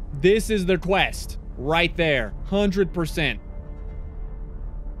 This is the quest. Right there. 100%.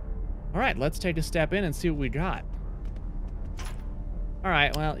 All right, let's take a step in and see what we got. All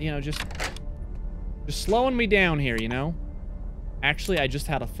right, well, you know, just slowing me down here, you know? Actually, I just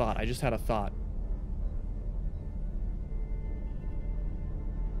had a thought.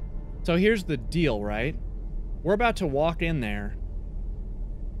 So here's the deal, right? We're about to walk in there.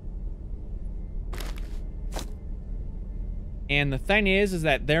 And the thing is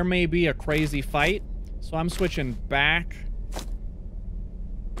that there may be a crazy fight. So I'm switching back.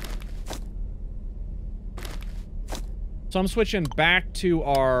 So I'm switching back to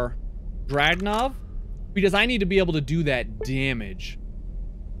our Dragnov. Because I need to be able to do that damage.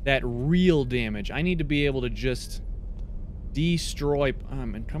 That real damage. I need to be able to just destroy...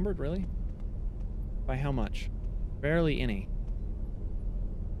 I'm encumbered, really? By how much? Barely any.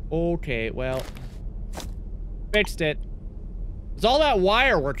 Okay, well... Fixed it. It's all that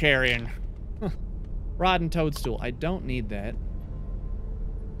wire we're carrying. Rod and toadstool. I don't need that.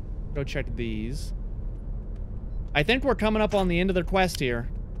 Go check these. I think we're coming up on the end of the quest here.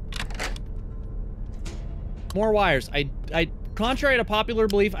 More wires. Contrary to popular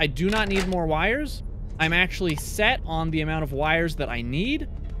belief, I do not need more wires. I'm actually set on the amount of wires that I need.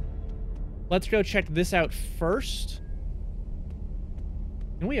 Let's go check this out first.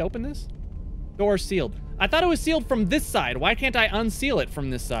 Can we open this? Door sealed. I thought it was sealed from this side. Why can't I unseal it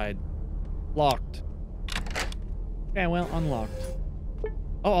from this side? Locked. Okay, well, unlocked.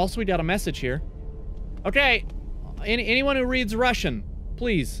 Oh, also we got a message here. Okay, anyone who reads Russian,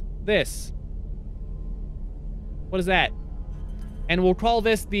 please, this. What is that? And we'll call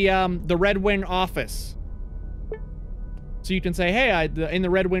this the Red Wing office. So you can say, hey, in the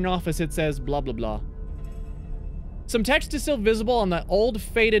Red Wing office it says blah, blah, blah. Some text is still visible on the old,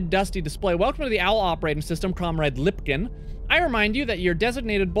 faded, dusty display. Welcome to the OWL operating system, Comrade Lipkin. I remind you that your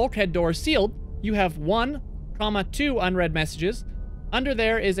designated bulkhead door is sealed. You have 1, 2 unread messages. Under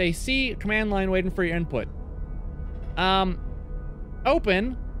there is a C command line waiting for your input.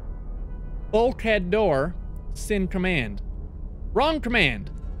 Open bulkhead door, send command. Wrong command.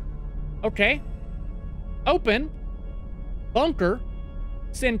 Okay. Open. Bunker.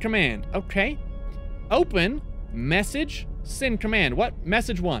 Send command. Okay. Open. Message. Send command. What?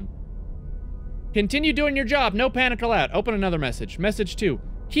 Message 1. Continue doing your job. No panic allowed. Open another message. Message 2.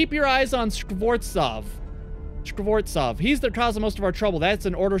 Keep your eyes on Skvortsov. Skvortsov. He's the cause of most of our trouble. That's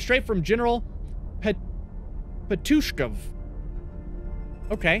an order straight from General Petushkov.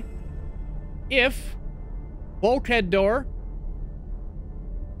 Okay. If bulkhead door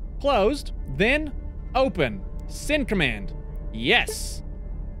closed, then open. Send command. Yes.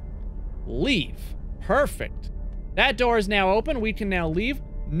 Leave. Perfect. That door is now open. We can now leave.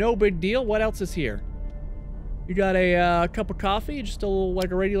 No big deal. What else is here? You got a cup of coffee, just a little,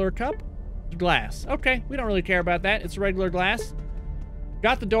 like a regular cup? Glass. Okay, we don't really care about that. It's a regular glass.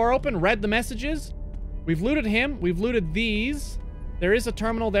 Got the door open, read the messages. We've looted him. We've looted these. There is a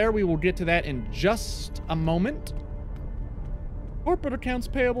terminal there. We will get to that in just a moment. Corporate accounts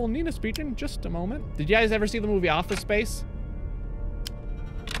payable. Nina speaking. Just a moment. Did you guys ever see the movie Office Space?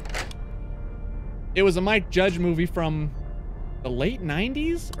 It was a Mike Judge movie from the late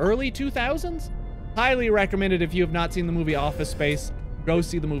 90s? Early 2000s? Highly recommended if you have not seen the movie Office Space. Go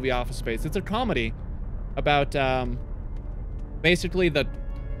see the movie Office Space. It's a comedy about basically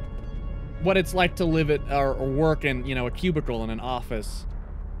what it's like to live at or work in, you know, a cubicle in an office.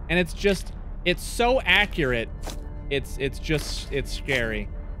 And it's so accurate. It's scary.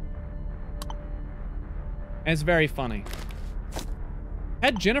 And it's very funny.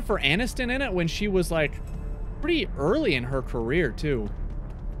 Had Jennifer Aniston in it when she was like pretty early in her career too.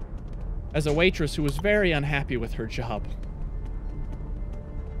 As a waitress who was very unhappy with her job.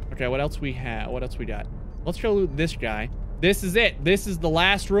 Okay, what else we have? What else we got? Let's go loot this guy. This is it. This is the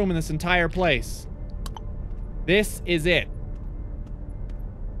last room in this entire place. This is it.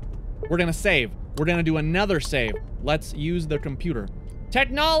 We're gonna save. We're gonna do another save. Let's use the computer.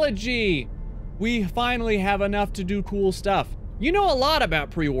 Technology! We finally have enough to do cool stuff. You know a lot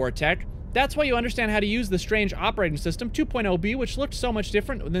about pre-war tech. That's why you understand how to use the strange operating system 2.0b, which looked so much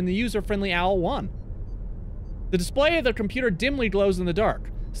different than the user-friendly OWL 1. The display of the computer dimly glows in the dark.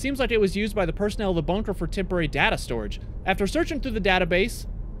 Seems like it was used by the personnel of the bunker for temporary data storage. After searching through the database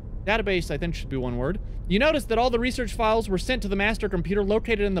I think should be one word, you notice that all the research files were sent to the master computer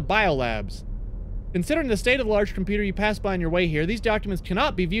located in the biolabs. Considering the state of the large computer you passed by on your way here, these documents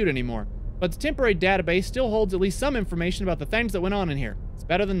cannot be viewed anymore. But the temporary database still holds at least some information about the things that went on in here. It's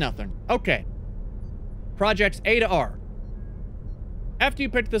better than nothing. Okay. Projects A to R. After you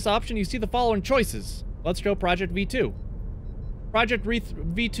pick this option, you see the following choices. Let's go Project V2. Project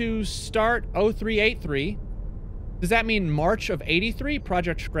V2 start 0383. Does that mean March of 83?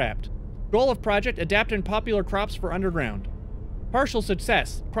 Project scrapped. Goal of project, adapting popular crops for underground. Partial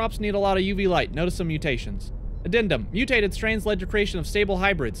success. Crops need a lot of UV light. Notice some mutations. Addendum. Mutated strains led to creation of stable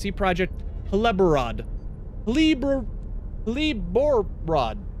hybrids. See Project Hleborod. Hleborod.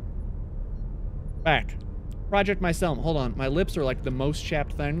 Back. Project Mycelium. Hold on. My lips are like the most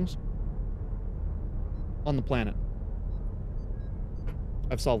chapped things on the planet.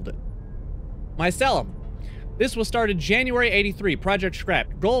 I've solved it. Mycelium. This was started January 83. Project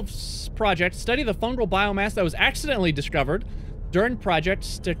scrapped. Goal of project, study the fungal biomass that was accidentally discovered during Project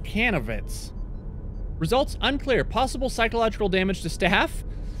Stakhanovets. Results unclear. Possible psychological damage to staff.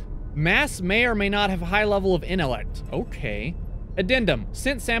 Mass may or may not have a high level of intellect. Okay. Addendum.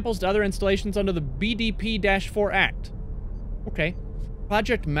 Sent samples to other installations under the BDP-4 Act. Okay.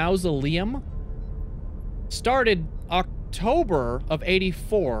 Project Mausoleum. Started October of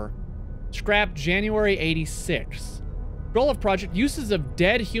 84. Scrapped January 86. Goal of project, uses of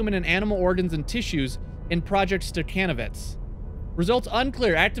dead human and animal organs and tissues in Project Stakhanovets. Results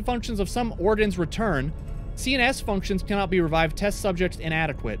unclear. Active functions of some organs return. CNS functions cannot be revived. Test subjects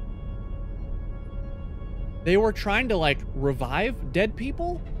inadequate. They were trying to, like, revive dead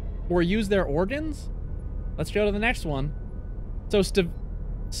people? Or use their organs? Let's go to the next one. So,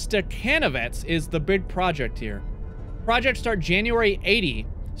 Stakhanovets is the big project here. Project start January 80.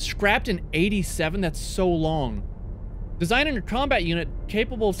 Scrapped in 87? That's so long. Designing a combat unit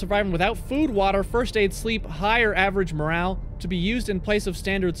capable of surviving without food, water, first aid, sleep, high or average morale to be used in place of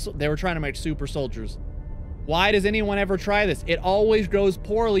standard... They were trying to make super soldiers. Why does anyone ever try this? It always goes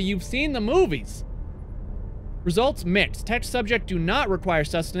poorly. You've seen the movies. Results mixed. Tech subject do not require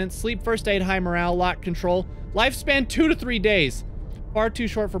sustenance. Sleep, first aid, high morale, lock control. Lifespan 2 to 3 days. Far too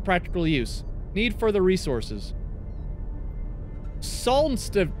short for practical use. Need further resources.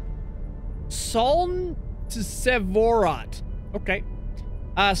 Solnsevorot. Okay.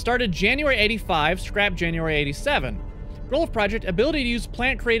 Started January 85, scrapped January 87. Goal of project, ability to use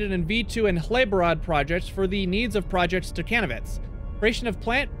plant created in V2 and Hleborod projects for the needs of Project Stakhanovets. Creation of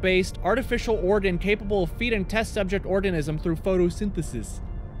plant-based artificial organ capable of feeding test subject organism through photosynthesis.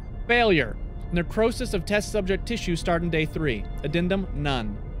 Failure. Necrosis of test subject tissue starting day 3. Addendum,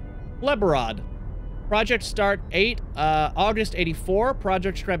 none. Leberod. Project start August 84.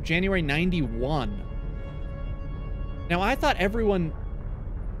 Project scrap January 91. Now I thought everyone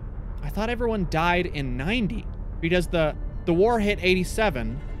died in 90 because the war hit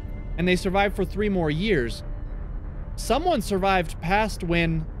 87 and they survived for 3 more years. Someone survived past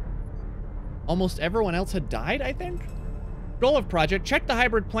when almost everyone else had died, I think? Goal of project, check the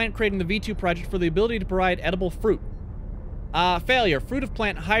hybrid plant creating the V2 project for the ability to provide edible fruit. Failure, fruit of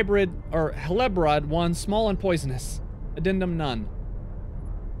plant hybrid, or Helebrod 1, small and poisonous. Addendum, none.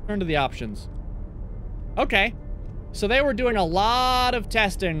 Turn to the options. Okay. So they were doing a lot of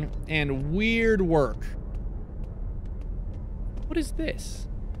testing and weird work. What is this?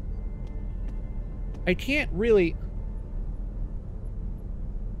 I can't really...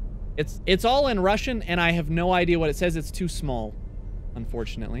 It's all in Russian, and I have no idea what it says. It's too small,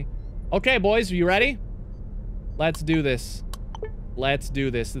 unfortunately. Okay, boys, are you ready? Let's do this. Let's do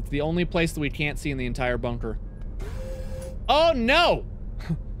this. It's the only place that we can't see in the entire bunker. Oh, no!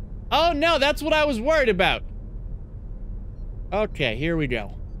 Oh, no, that's what I was worried about. Okay, here we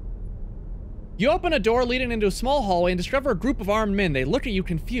go. You open a door leading into a small hallway and discover a group of armed men. They look at you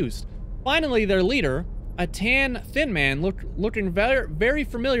confused. Finally, their leader, a tan, thin man, looking very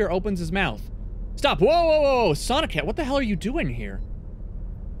familiar, opens his mouth. Stop. Whoa, whoa, whoa. Sonoket, what the hell are you doing here?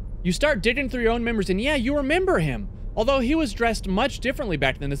 You start digging through your own memories, and yeah, you remember him. Although he was dressed much differently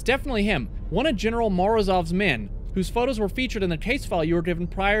back then, it's definitely him. One of General Morozov's men, whose photos were featured in the case file you were given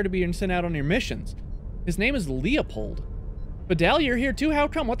prior to being sent out on your missions. His name is Leopold. Fidel, you're here too? How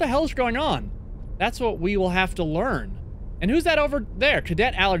come? What the hell is going on? That's what we will have to learn. And who's that over there?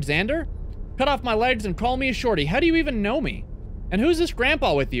 Cadet Alexander? Cut off my legs and call me a shorty. How do you even know me? And who's this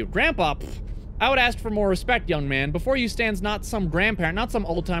grandpa with you? Grandpa? Pff, I would ask for more respect, young man. Before you stands not some grandparent, not some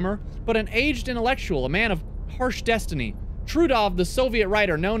old-timer, but an aged intellectual, a man of harsh destiny. Trudov, the Soviet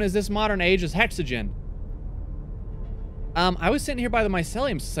writer, known as this modern age as Hexagen. I was sitting here by the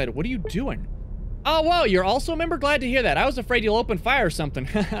Mycelium Society. What are you doing? Oh, whoa, you're also a member? Glad to hear that. I was afraid you'll open fire or something.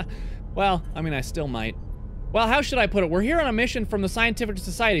 Well, I mean, I still might. Well, how should I put it? We're here on a mission from the Scientific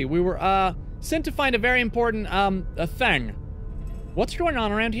Society. We were, sent to find a very important, a thing. What's going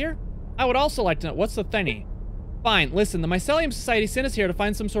on around here? I would also like to know, what's the thingy? Fine, listen, the Mycelium Society sent us here to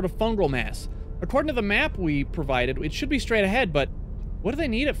find some sort of fungal mass. According to the map we provided, it should be straight ahead, but what do they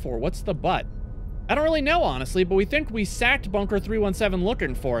need it for? What's the but? I don't really know, honestly, but we think we sacked Bunker 317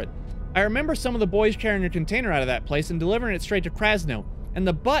 looking for it. I remember some of the boys carrying a container out of that place and delivering it straight to Krasno. And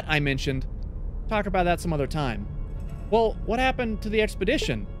the but I mentioned, talk about that some other time. Well, what happened to the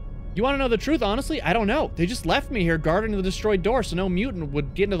expedition? You want to know the truth, honestly? I don't know. They just left me here guarding the destroyed door so no mutant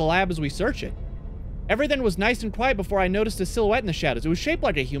would get into the lab as we search it. Everything was nice and quiet before I noticed a silhouette in the shadows. It was shaped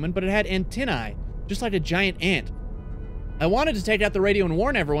like a human, but it had antennae, just like a giant ant. I wanted to take out the radio and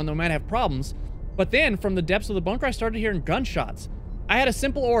warn everyone that we might have problems, but then, from the depths of the bunker, I started hearing gunshots. I had a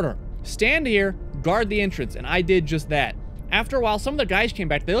simple order. Stand here, guard the entrance, and I did just that. After a while, some of the guys came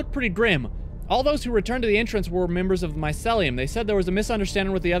back. They looked pretty grim. All those who returned to the entrance were members of the Mycelium. They said there was a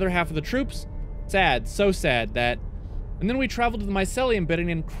misunderstanding with the other half of the troops. Sad, so sad that... And then we traveled to the Mycelium building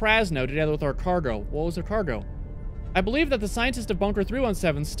in Krasno together with our cargo. What was our cargo? I believe that the scientists of Bunker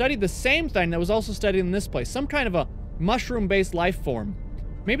 317 studied the same thing that was also studied in this place. Some kind of a mushroom-based life form.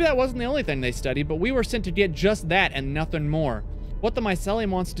 Maybe that wasn't the only thing they studied, but we were sent to get just that and nothing more. What the Mycelium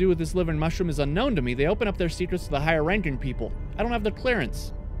wants to do with this living mushroom is unknown to me. They open up their secrets to the higher-ranking people. I don't have the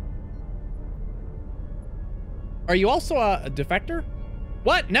clearance. Are you also a defector?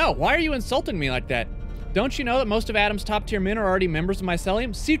 What? No, why are you insulting me like that? Don't you know that most of Adam's top-tier men are already members of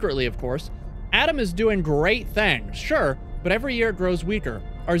Mycelium? Secretly, of course. Adam is doing great things, sure, but every year it grows weaker.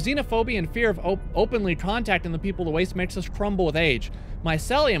 Our xenophobia and fear of openly contacting the people of the waste makes us crumble with age.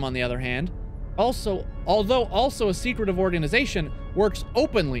 Mycelium, on the other hand, although also a secretive organization, works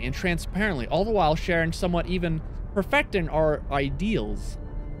openly and transparently, all the while sharing somewhat even perfecting our ideals.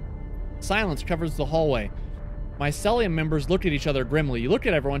 Silence covers the hallway. Mycelium members look at each other grimly. You look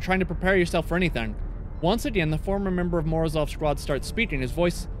at everyone, trying to prepare yourself for anything. Once again, the former member of Morozov's squad starts speaking, his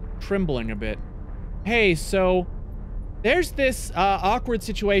voice trembling a bit. Hey, so... there's this awkward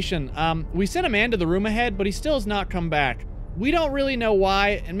situation. We sent a man to the room ahead, but he still has not come back. We don't really know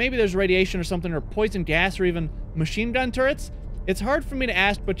why, and maybe there's radiation or something, or poison gas, or even machine gun turrets. It's hard for me to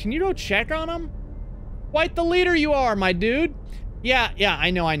ask, but can you go check on him? Quite the leader you are, my dude. Yeah,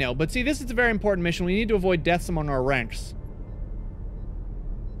 I know. But see, this is a very important mission. We need to avoid deaths among our ranks.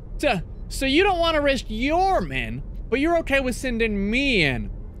 So you don't want to risk your men But you're okay with sending me in.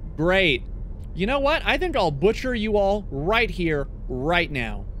 Great. You know what? I think I'll butcher you all right here, right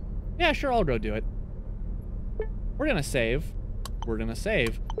now. Yeah, sure, I'll go do it. We're gonna save. We're gonna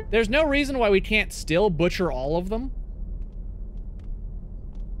save. There's no reason why we can't still butcher all of them.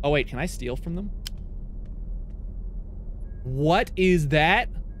 Oh, wait, can I steal from them? What is that?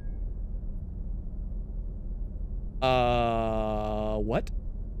 What?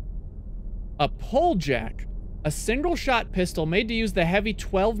 A pole jack. A single-shot pistol made to use the heavy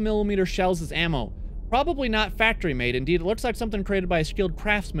 12mm shells as ammo. Probably not factory-made. Indeed, it looks like something created by a skilled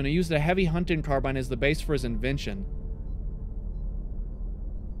craftsman who used a heavy hunting carbine as the base for his invention.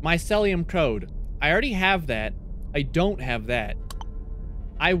 Mycelium code. I already have that. I don't have that.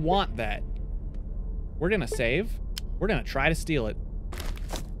 I want that. We're gonna save. We're gonna try to steal it.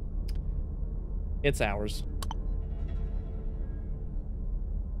 It's ours.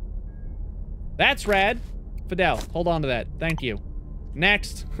 That's rad. Fidel, hold on to that. Thank you.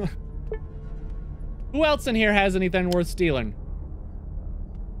 Next. Who else in here has anything worth stealing?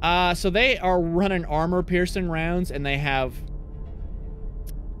 So they are running armor-piercing rounds, and they have...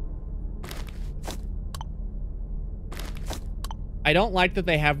 I don't like that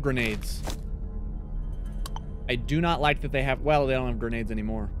they have grenades. I do not like that they have... Well, they don't have grenades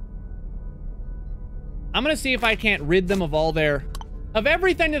anymore. I'm gonna see if I can't rid them of all their... Of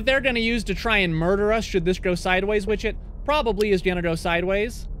everything that they're gonna use to try and murder us should this go sideways, which it probably is gonna go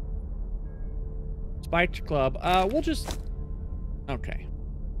sideways. Spiked club. We'll just... Okay.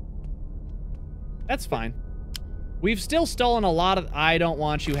 That's fine. We've still stolen a lot of... I don't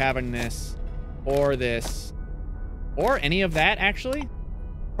want you having this. Or this. Or any of that, actually.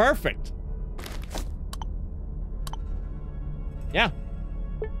 Perfect. Yeah.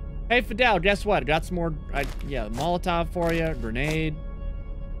 Hey, Fidel, guess what? Got some more... yeah, Molotov for you. Grenade.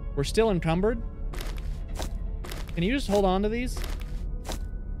 We're still encumbered. Can you just hold on to these?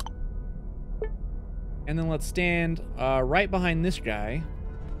 And then let's stand right behind this guy.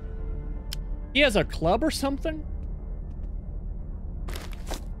 He has a club or something?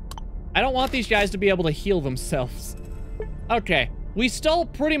 I don't want these guys to be able to heal themselves. Okay. We stole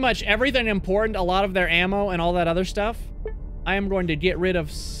pretty much everything important, a lot of their ammo and all that other stuff. I am going to get rid of...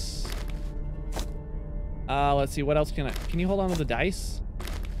 let's see, what else can I... Can you hold on to the dice?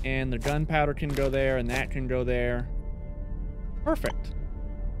 And the gunpowder can go there, and that can go there. Perfect.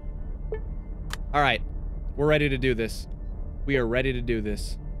 All right. We're ready to do this. We are ready to do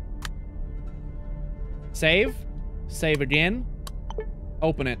this. Save. Save again.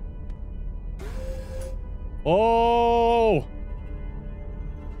 Open it. Oh!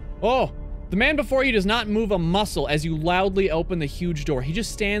 Oh! The man before you does not move a muscle as you loudly open the huge door. He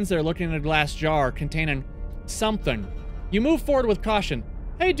just stands there looking at a glass jar containing something. You move forward with caution.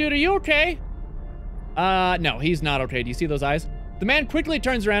 Hey, dude, are you okay? No, he's not okay. Do you see those eyes? The man quickly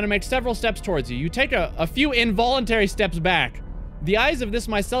turns around and makes several steps towards you. You take a few involuntary steps back. The eyes of this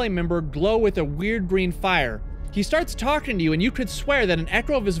mycelium member glow with a weird green fire. He starts talking to you, and you could swear that an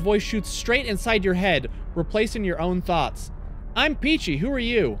echo of his voice shoots straight inside your head, replacing your own thoughts. I'm Peachy. Who are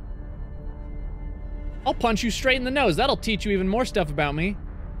you? I'll punch you straight in the nose. That'll teach you even more stuff about me.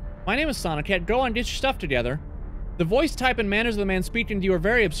 My name is Sonoket. Go on, get your stuff together. The voice type and manners of the man speaking to you are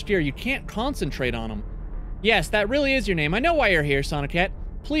very obscure. You can't concentrate on them. Yes, that really is your name. I know why you're here, Sonoket.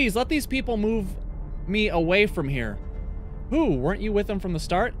 Please, let these people move me away from here. Who? Weren't you with them from the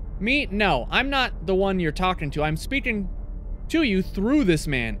start? Me? No, I'm not the one you're talking to. I'm speaking to you through this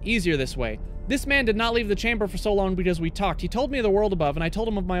man. Easier this way. This man did not leave the chamber for so long because we talked. He told me of the world above, and I told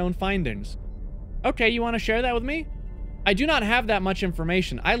him of my own findings. Okay, you want to share that with me? I do not have that much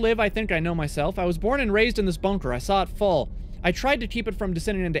information. I live, I think I know myself. I was born and raised in this bunker. I saw it fall. I tried to keep it from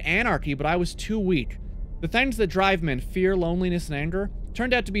descending into anarchy, but I was too weak. The things that drive men, fear, loneliness, and anger,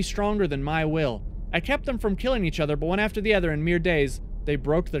 turned out to be stronger than my will. I kept them from killing each other, but one after the other, in mere days, they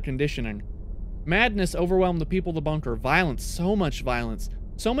broke the conditioning. Madness overwhelmed the people of the bunker. Violence, so much violence.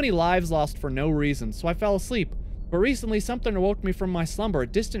 So many lives lost for no reason, so I fell asleep. But recently, something awoke me from my slumber, a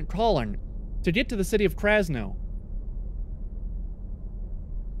distant calling, to get to the city of Krasno.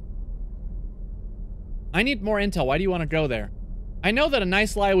 I need more intel. Why do you want to go there? I know that a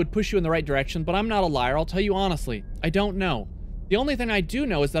nice lie would push you in the right direction, but I'm not a liar. I'll tell you honestly. I don't know. The only thing I do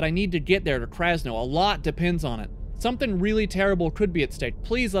know is that I need to get there to Krasno. A lot depends on it. Something really terrible could be at stake.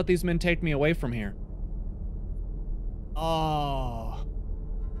 Please let these men take me away from here. Oh.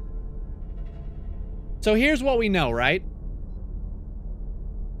 So here's what we know, right?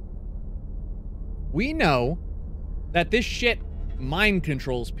 We know that this shit mind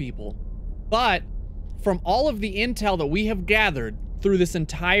controls people. But from all of the intel that we have gathered through this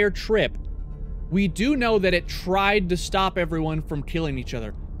entire trip, We do know that it tried to stop everyone from killing each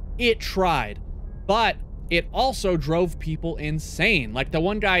other. It tried. But it also drove people insane. Like the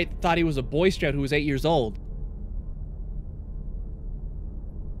one guy thought he was a Boy Scout who was 8 years old.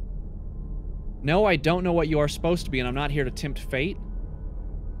 No, I don't know what you are supposed to be, and I'm not here to tempt fate.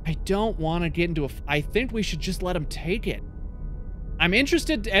 I don't want to get into I think we should just let them take it. I'm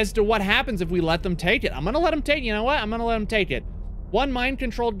interested as to what happens if we let them take it. I'm gonna let them take it. You know what? I'm gonna let them take it. One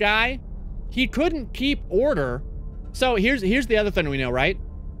mind-controlled guy, he couldn't keep order. So here's the other thing we know, right?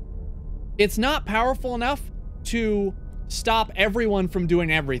 It's not powerful enough to stop everyone from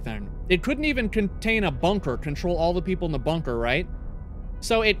doing everything. It couldn't even contain a bunker, control all the people in the bunker, right?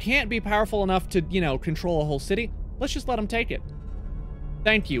 So it can't be powerful enough to, you know, control a whole city. Let's just let them take it.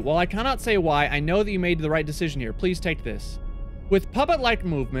 Thank you. While I cannot say why, I know that you made the right decision here. Please take this. With puppet-like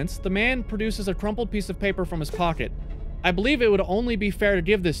movements, the man produces a crumpled piece of paper from his pocket. I believe it would only be fair to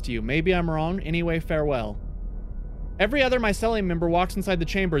give this to you. Maybe I'm wrong. Anyway, farewell. Every other mycelium member walks inside the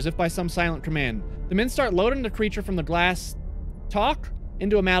chamber as if by some silent command. The men start loading the creature from the glass talk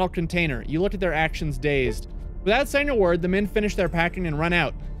into a metal container. You look at their actions dazed. Without saying a word, the men finish their packing and run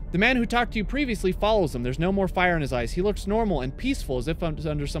out. The man who talked to you previously follows them. There's no more fire in his eyes. He looks normal and peaceful, as if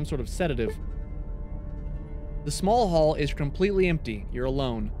under some sort of sedative. The small hall is completely empty. You're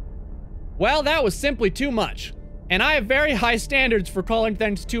alone. Well, that was simply too much. And I have very high standards for calling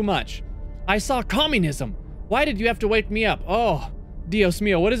things too much. I saw communism. Why did you have to wake me up? Oh, Dios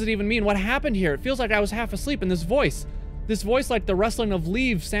mío, what does it even mean? What happened here? It feels like I was half asleep, and this voice like the rustling of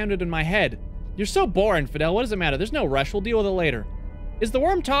leaves sounded in my head. You're so boring, Fidel. What does it matter? There's no rush. We'll deal with it later. Is the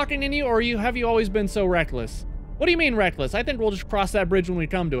worm talking in you, or have you always been so reckless? What do you mean reckless? I think we'll just cross that bridge when we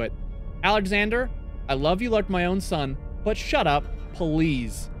come to it. Alexander, I love you like my own son, but shut up,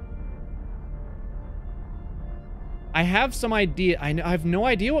 please. I have some idea. I have no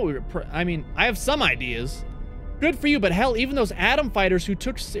idea what we were... I have some ideas. Good for you, but hell, even those atom fighters who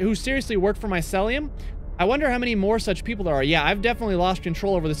seriously work for mycelium, I wonder how many more such people there are. Yeah, I've definitely lost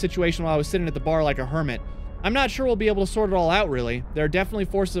control over the situation while I was sitting at the bar like a hermit. I'm not sure we'll be able to sort it all out, really. There are definitely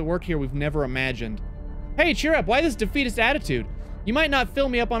forces at work here we've never imagined. Hey, cheer up. Why this defeatist attitude? You might not fill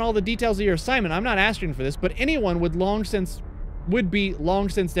me up on all the details of your assignment. I'm not asking for this, but anyone would be long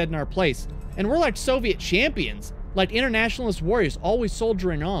since dead in our place. And we're like Soviet champions, like internationalist warriors, always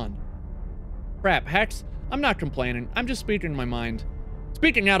soldiering on. Crap, Hex. I'm not complaining. I'm just speaking my mind.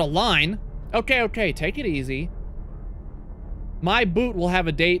 Speaking out of line. Okay, take it easy. My boot will have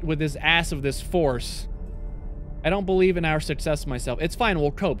a date with this ass of this force. I don't believe in our success myself. It's fine,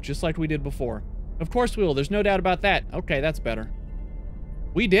 we'll cope, just like we did before. Of course we will, there's no doubt about that. Okay, that's better.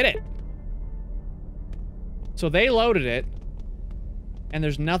 We did it. So they loaded it, and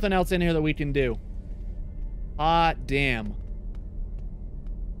there's nothing else in here that we can do. Hot damn.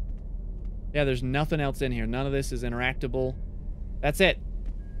 Yeah, there's nothing else in here. None of this is interactable. That's it.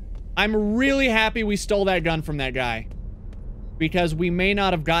 I'm really happy we stole that gun from that guy, because we may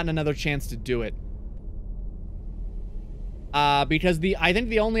not have gotten another chance to do it. Because I think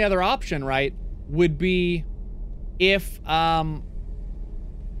the only other option, right, would be if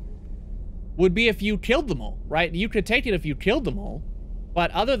you killed them all, right? You could take it if you killed them all,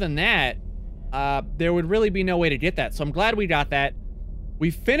 but other than that, there would really be no way to get that. So I'm glad we got that. We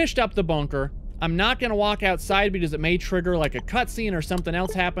finished up the bunker. I'm not gonna walk outside because it may trigger like a cutscene or something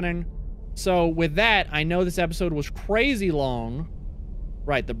else happening. So with that, I know this episode was crazy long.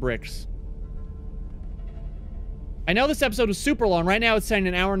 Right, the bricks. I know this episode was super long. Right now it's saying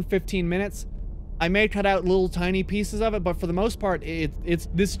 1 hour and 15 minutes. I may cut out little tiny pieces of it, but for the most part, this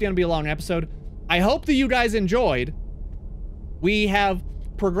is gonna be a long episode. I hope that you guys enjoyed. We have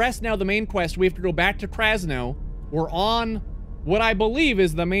progressed now the main quest. We have to go back to Krasno. We're on what I believe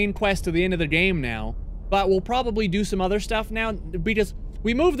is the main quest to the end of the game now, but we'll probably do some other stuff now because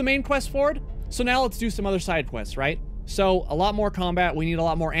we moved the main quest forward. So now let's do some other side quests, right? So a lot more combat. We need a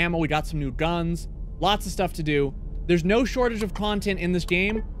lot more ammo. We got some new guns, lots of stuff to do. There's no shortage of content in this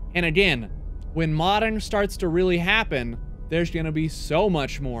game. And again, when modding starts to really happen, there's going to be so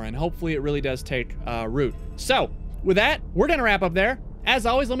much more, and hopefully it really does take root. So with that, we're going to wrap up there. As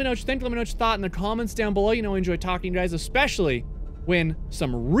always, let me know what you think. Let me know what you thought in the comments down below. You know, I enjoy talking to you guys, especially when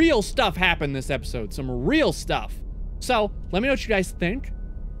some real stuff happened this episode. Some real stuff. So, let me know what you guys think.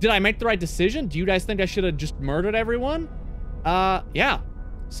 Did I make the right decision? Do you guys think I should have just murdered everyone? Yeah.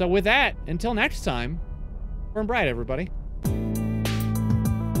 So with that, until next time, burn bright, everybody.